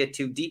 defences play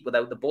too deep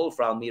without the ball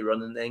for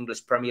Almiron in the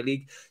English Premier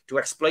League to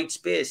exploit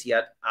space he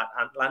had at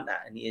Atlanta,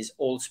 and he is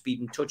all speed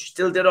and touch.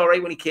 Still did all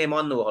right when he came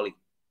on, though, Holly.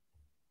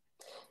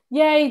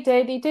 Yeah, he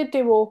did. He did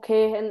do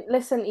okay. And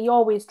listen, he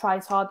always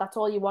tries hard. That's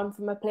all you want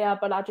from a player.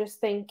 But I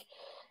just think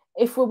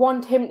if we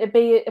want him to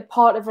be a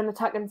part of an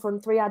attacking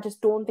front three, I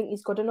just don't think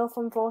he's good enough,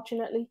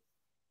 unfortunately.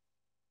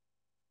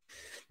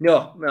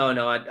 No.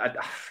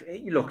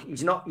 Look,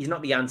 he's not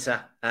the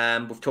answer.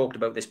 We've talked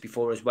about this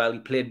before as well. He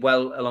played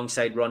well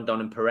alongside Rondon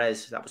and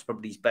Perez. That was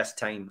probably his best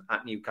time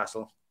at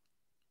Newcastle.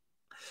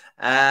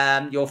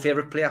 Your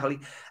favourite player,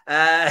 Holly?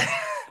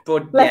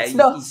 But let's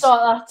not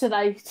start that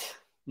tonight.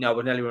 No,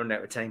 we're nearly running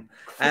out of time.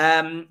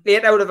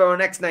 8 out of our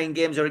next 9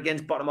 games are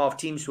against bottom half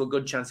teams, so a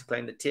good chance to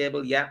climb the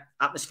table. Yeah,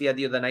 atmosphere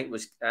the other night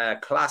was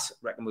class.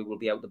 Reckon we will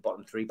be out the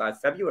bottom 3 by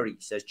February,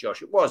 says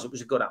Josh. It was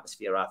a good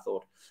atmosphere, I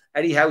thought.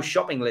 Eddie Howe's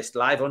shopping list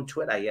live on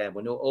Twitter. Yeah,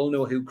 we all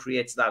know who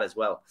creates that as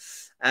well.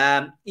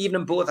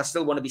 Even in both, I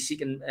still want to be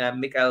seeking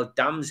Mikael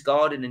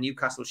Damsgaard in a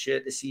Newcastle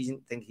shirt this season.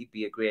 Think he'd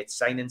be a great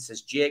signing,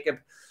 says Jacob.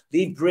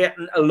 Leave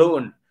Brayton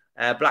alone.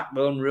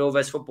 Blackburn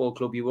Rovers Football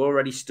Club, you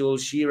already stole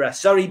Shearer.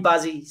 Sorry,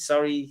 Bazzy.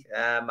 Sorry.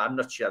 I'm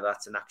not sure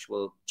that's an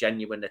actual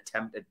genuine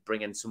attempt at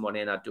bringing someone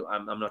in.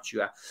 I'm not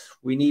sure.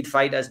 We need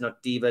fighters,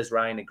 not divas.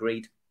 Ryan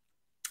agreed.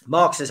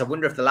 Mark says, I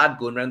wonder if the lad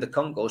going around the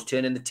concourse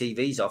turning the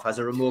TVs off has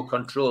a remote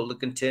control that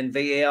can turn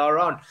VAR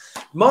on.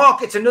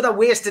 Mark, it's another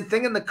wasted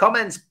thing in the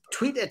comments.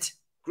 Tweet it.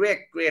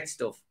 Great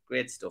stuff.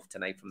 Great stuff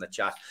tonight from the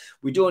chat.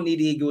 We don't need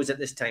egos at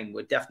this time.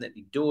 We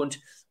definitely don't.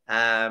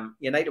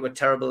 United were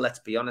terrible, let's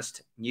be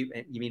honest. You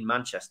mean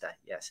Manchester?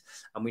 Yes.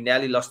 And we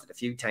nearly lost it a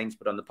few times,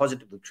 but on the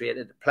positive, we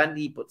created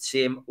plenty, but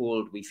same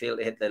old. We failed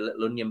to hit the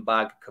little onion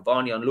bag.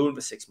 Cavani on loan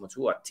for 6 months.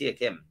 Oh, I'd take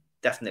him.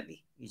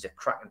 Definitely. He's a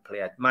cracking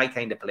player. My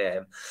kind of player,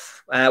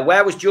 him.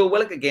 Where was Joe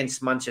Willock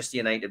against Manchester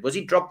United? Was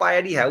he dropped by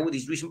Eddie Howe with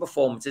his recent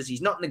performances?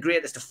 He's not in the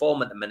greatest of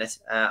form at the minute.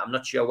 I'm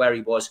not sure where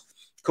he was.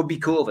 Could be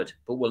COVID,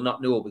 but we'll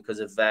not know because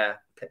of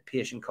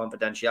patient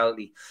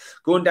confidentiality.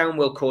 Going down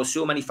will cause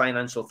so many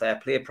financial fair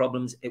play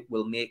problems. It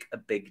will make a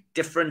big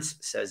difference,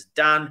 says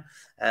Dan.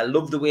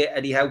 Love the way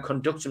Eddie Howe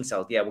conducts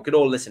himself. Yeah, we could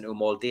all listen to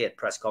him all day at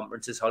press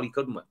conferences, Holly,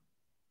 couldn't we?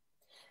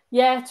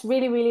 Yeah, it's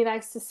really, really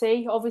nice to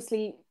see.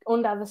 Obviously,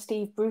 under the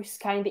Steve Bruce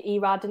kind of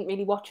era, I didn't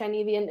really watch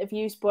any of the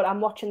interviews, but I'm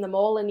watching them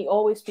all, and he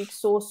always speaks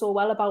so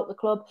well about the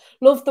club.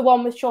 Loved the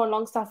one with Sean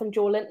Longstaff and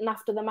Joe Linton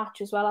after the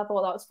match as well. I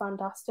thought that was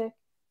fantastic.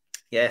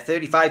 Yeah,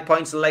 35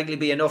 points will likely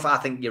be enough. I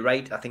think you're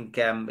right. I think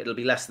it'll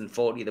be less than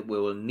 40 that we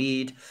will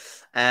need.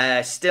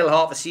 Still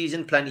half a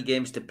season, plenty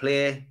games to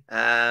play.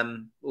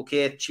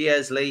 Okay,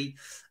 cheers, Lee.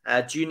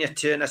 Junior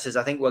Turner says,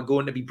 I think we're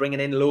going to be bringing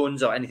in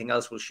loans, or anything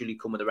else will surely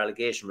come with the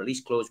relegation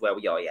release clause where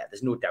we are. Yeah,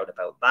 there's no doubt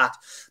about that.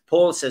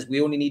 Paul says,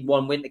 we only need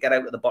one win to get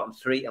out of the bottom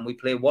three, and we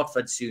play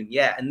Watford soon.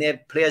 Yeah, and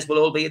their players will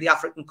all be at the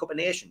African Cup of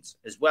Nations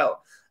as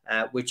well,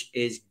 which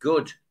is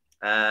good.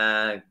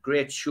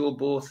 Great show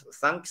both.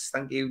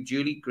 Thank you,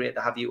 Julie. Great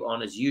to have you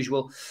on as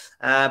usual.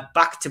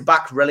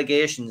 Back-to-back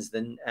relegations.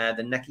 The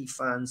Necky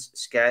fans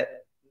scare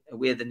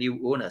away the new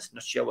owners.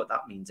 Not sure what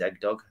that means, Egg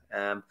Dog.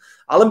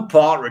 Alan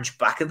Partridge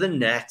back of the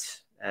net.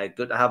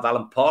 Good to have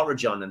Alan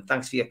Partridge on, and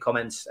thanks for your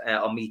comments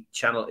on my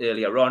channel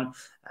earlier on.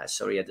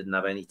 Sorry, I didn't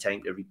have any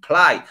time to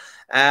reply.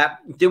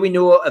 Do we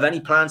know of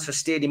any plans for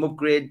stadium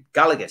upgrade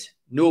Gallagher?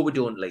 No, we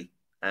don't, Lee.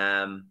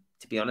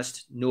 To be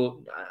honest,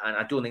 no, and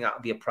I don't think that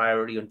will be a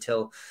priority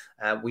until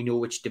we know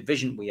which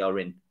division we are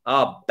in.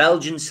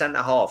 Belgian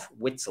centre half,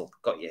 Witsel,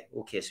 got you.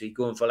 Okay, so you're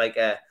going for like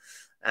a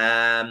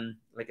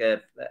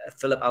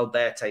Philip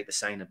Albert type of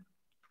signing.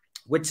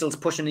 Witzel's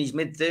pushing his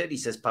mid-30s,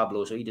 says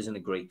Pablo, so he doesn't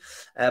agree.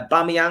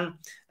 Bamiyang,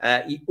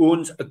 he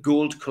owns a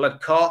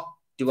gold-coloured car.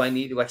 Do I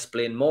need to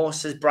explain more,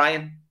 says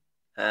Brian.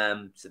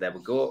 So there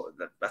we go.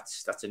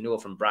 That's a no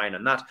from Brian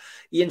on that.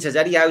 Ian says,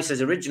 Eddie Howe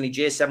says, originally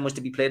J7 was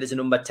to be played as a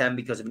number 10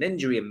 because of an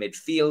injury in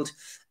midfield.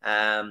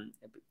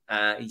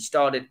 He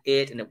started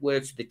 8 and it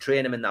works. They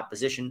train him in that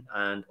position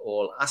and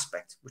all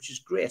aspects, which is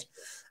great.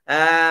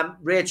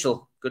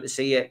 Rachel, good to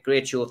see you.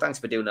 Great show. Thanks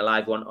for doing a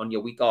live one on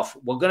your week off.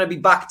 We're going to be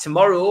back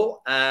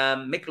tomorrow.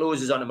 Mick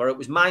Lowes is on tomorrow. It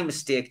was my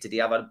mistake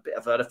today.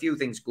 I've had a few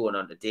things going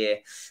on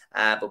today.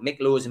 But Mick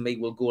Lowes and me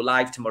will go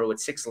live tomorrow at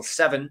 6 till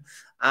 7.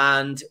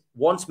 And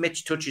once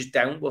Mitch touches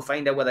down, we'll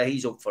find out whether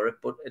he's up for it.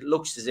 But it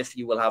looks as if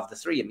you will have the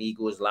three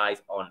amigos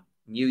live on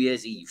New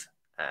Year's Eve,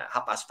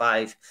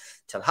 5:30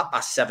 till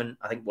 7:30.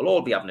 I think we'll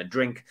all be having a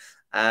drink.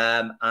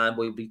 And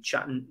we'll be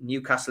chatting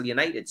Newcastle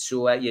United.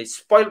 So you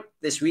spoiled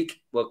this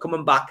week. We're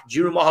coming back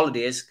during my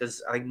holidays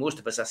because I think most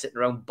of us are sitting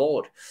around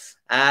bored.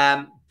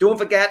 Don't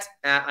forget,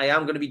 I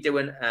am going to be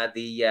doing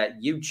the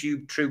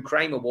YouTube True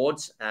Crime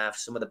Awards for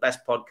some of the best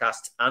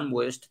podcasts and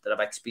worst that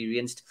I've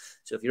experienced.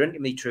 So if you're into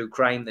me true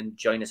crime, then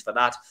join us for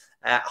that.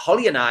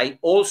 Holly and I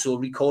also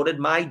recorded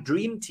my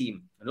dream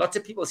team. And lots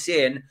of people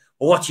saying,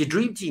 oh, what's your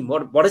dream team?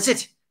 What is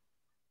it?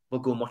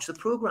 We'll go and watch the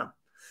programme.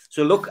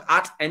 So look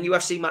at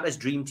NUFC Matters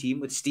Dream Team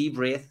with Steve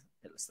Wraith.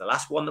 It's the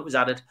last one that was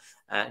added.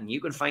 And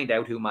you can find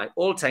out who my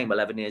all-time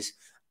 11 is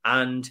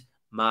and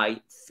my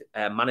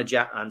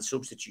manager and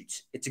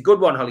substitutes. It's a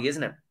good one, Holly,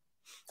 isn't it?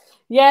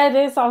 Yeah, it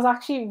is. I was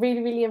actually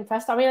really, really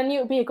impressed. I mean, I knew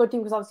it would be a good team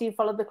because obviously you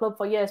followed the club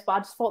for years, but I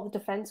just thought the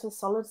defence was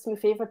solid. It's my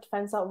favourite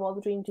defence out of all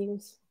the dream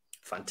teams.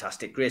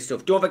 Fantastic. Great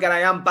stuff. Don't forget,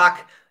 I am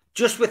back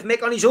just with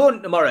Mick on his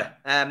own tomorrow.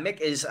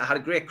 Mick had a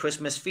great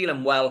Christmas,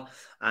 feeling well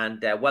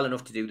and well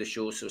enough to do the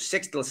show. So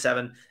 6 till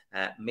 7,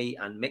 me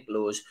and Mick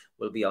Lowes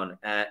will be on.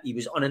 He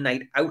was on a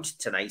night out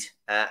tonight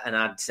and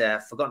I'd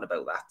forgotten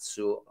about that.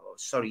 So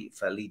sorry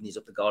for leading us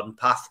up the garden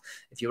path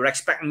if you were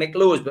expecting Mick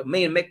Lowes. But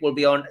me and Mick will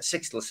be on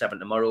 6 till 7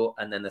 tomorrow.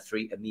 And then the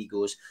three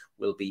amigos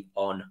will be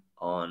on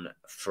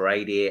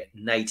Friday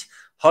night.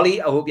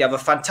 Holly, I hope you have a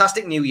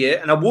fantastic new year.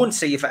 And I won't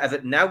see you for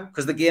Everton now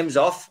because the game's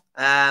off.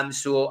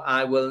 So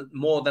I will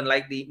more than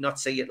likely not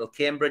see you till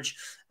Cambridge.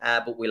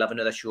 But we'll have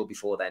another show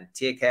before then.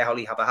 Take care,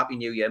 Holly. Have a happy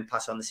new year and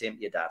pass on the same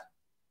to your dad.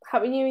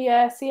 Happy New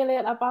Year. See you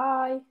later.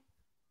 Bye.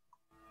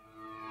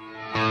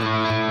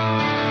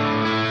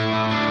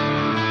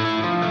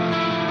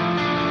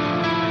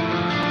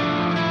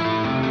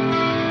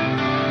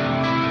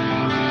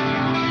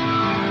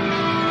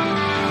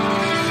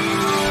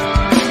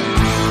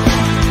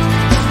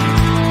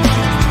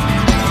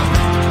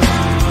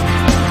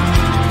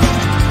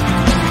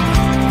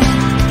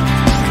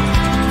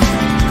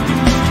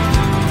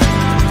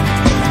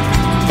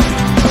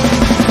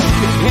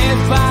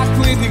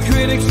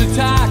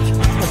 Attack.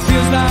 It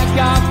feels like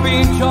I've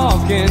been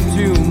talking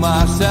to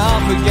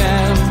myself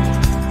again.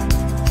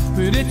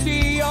 But it's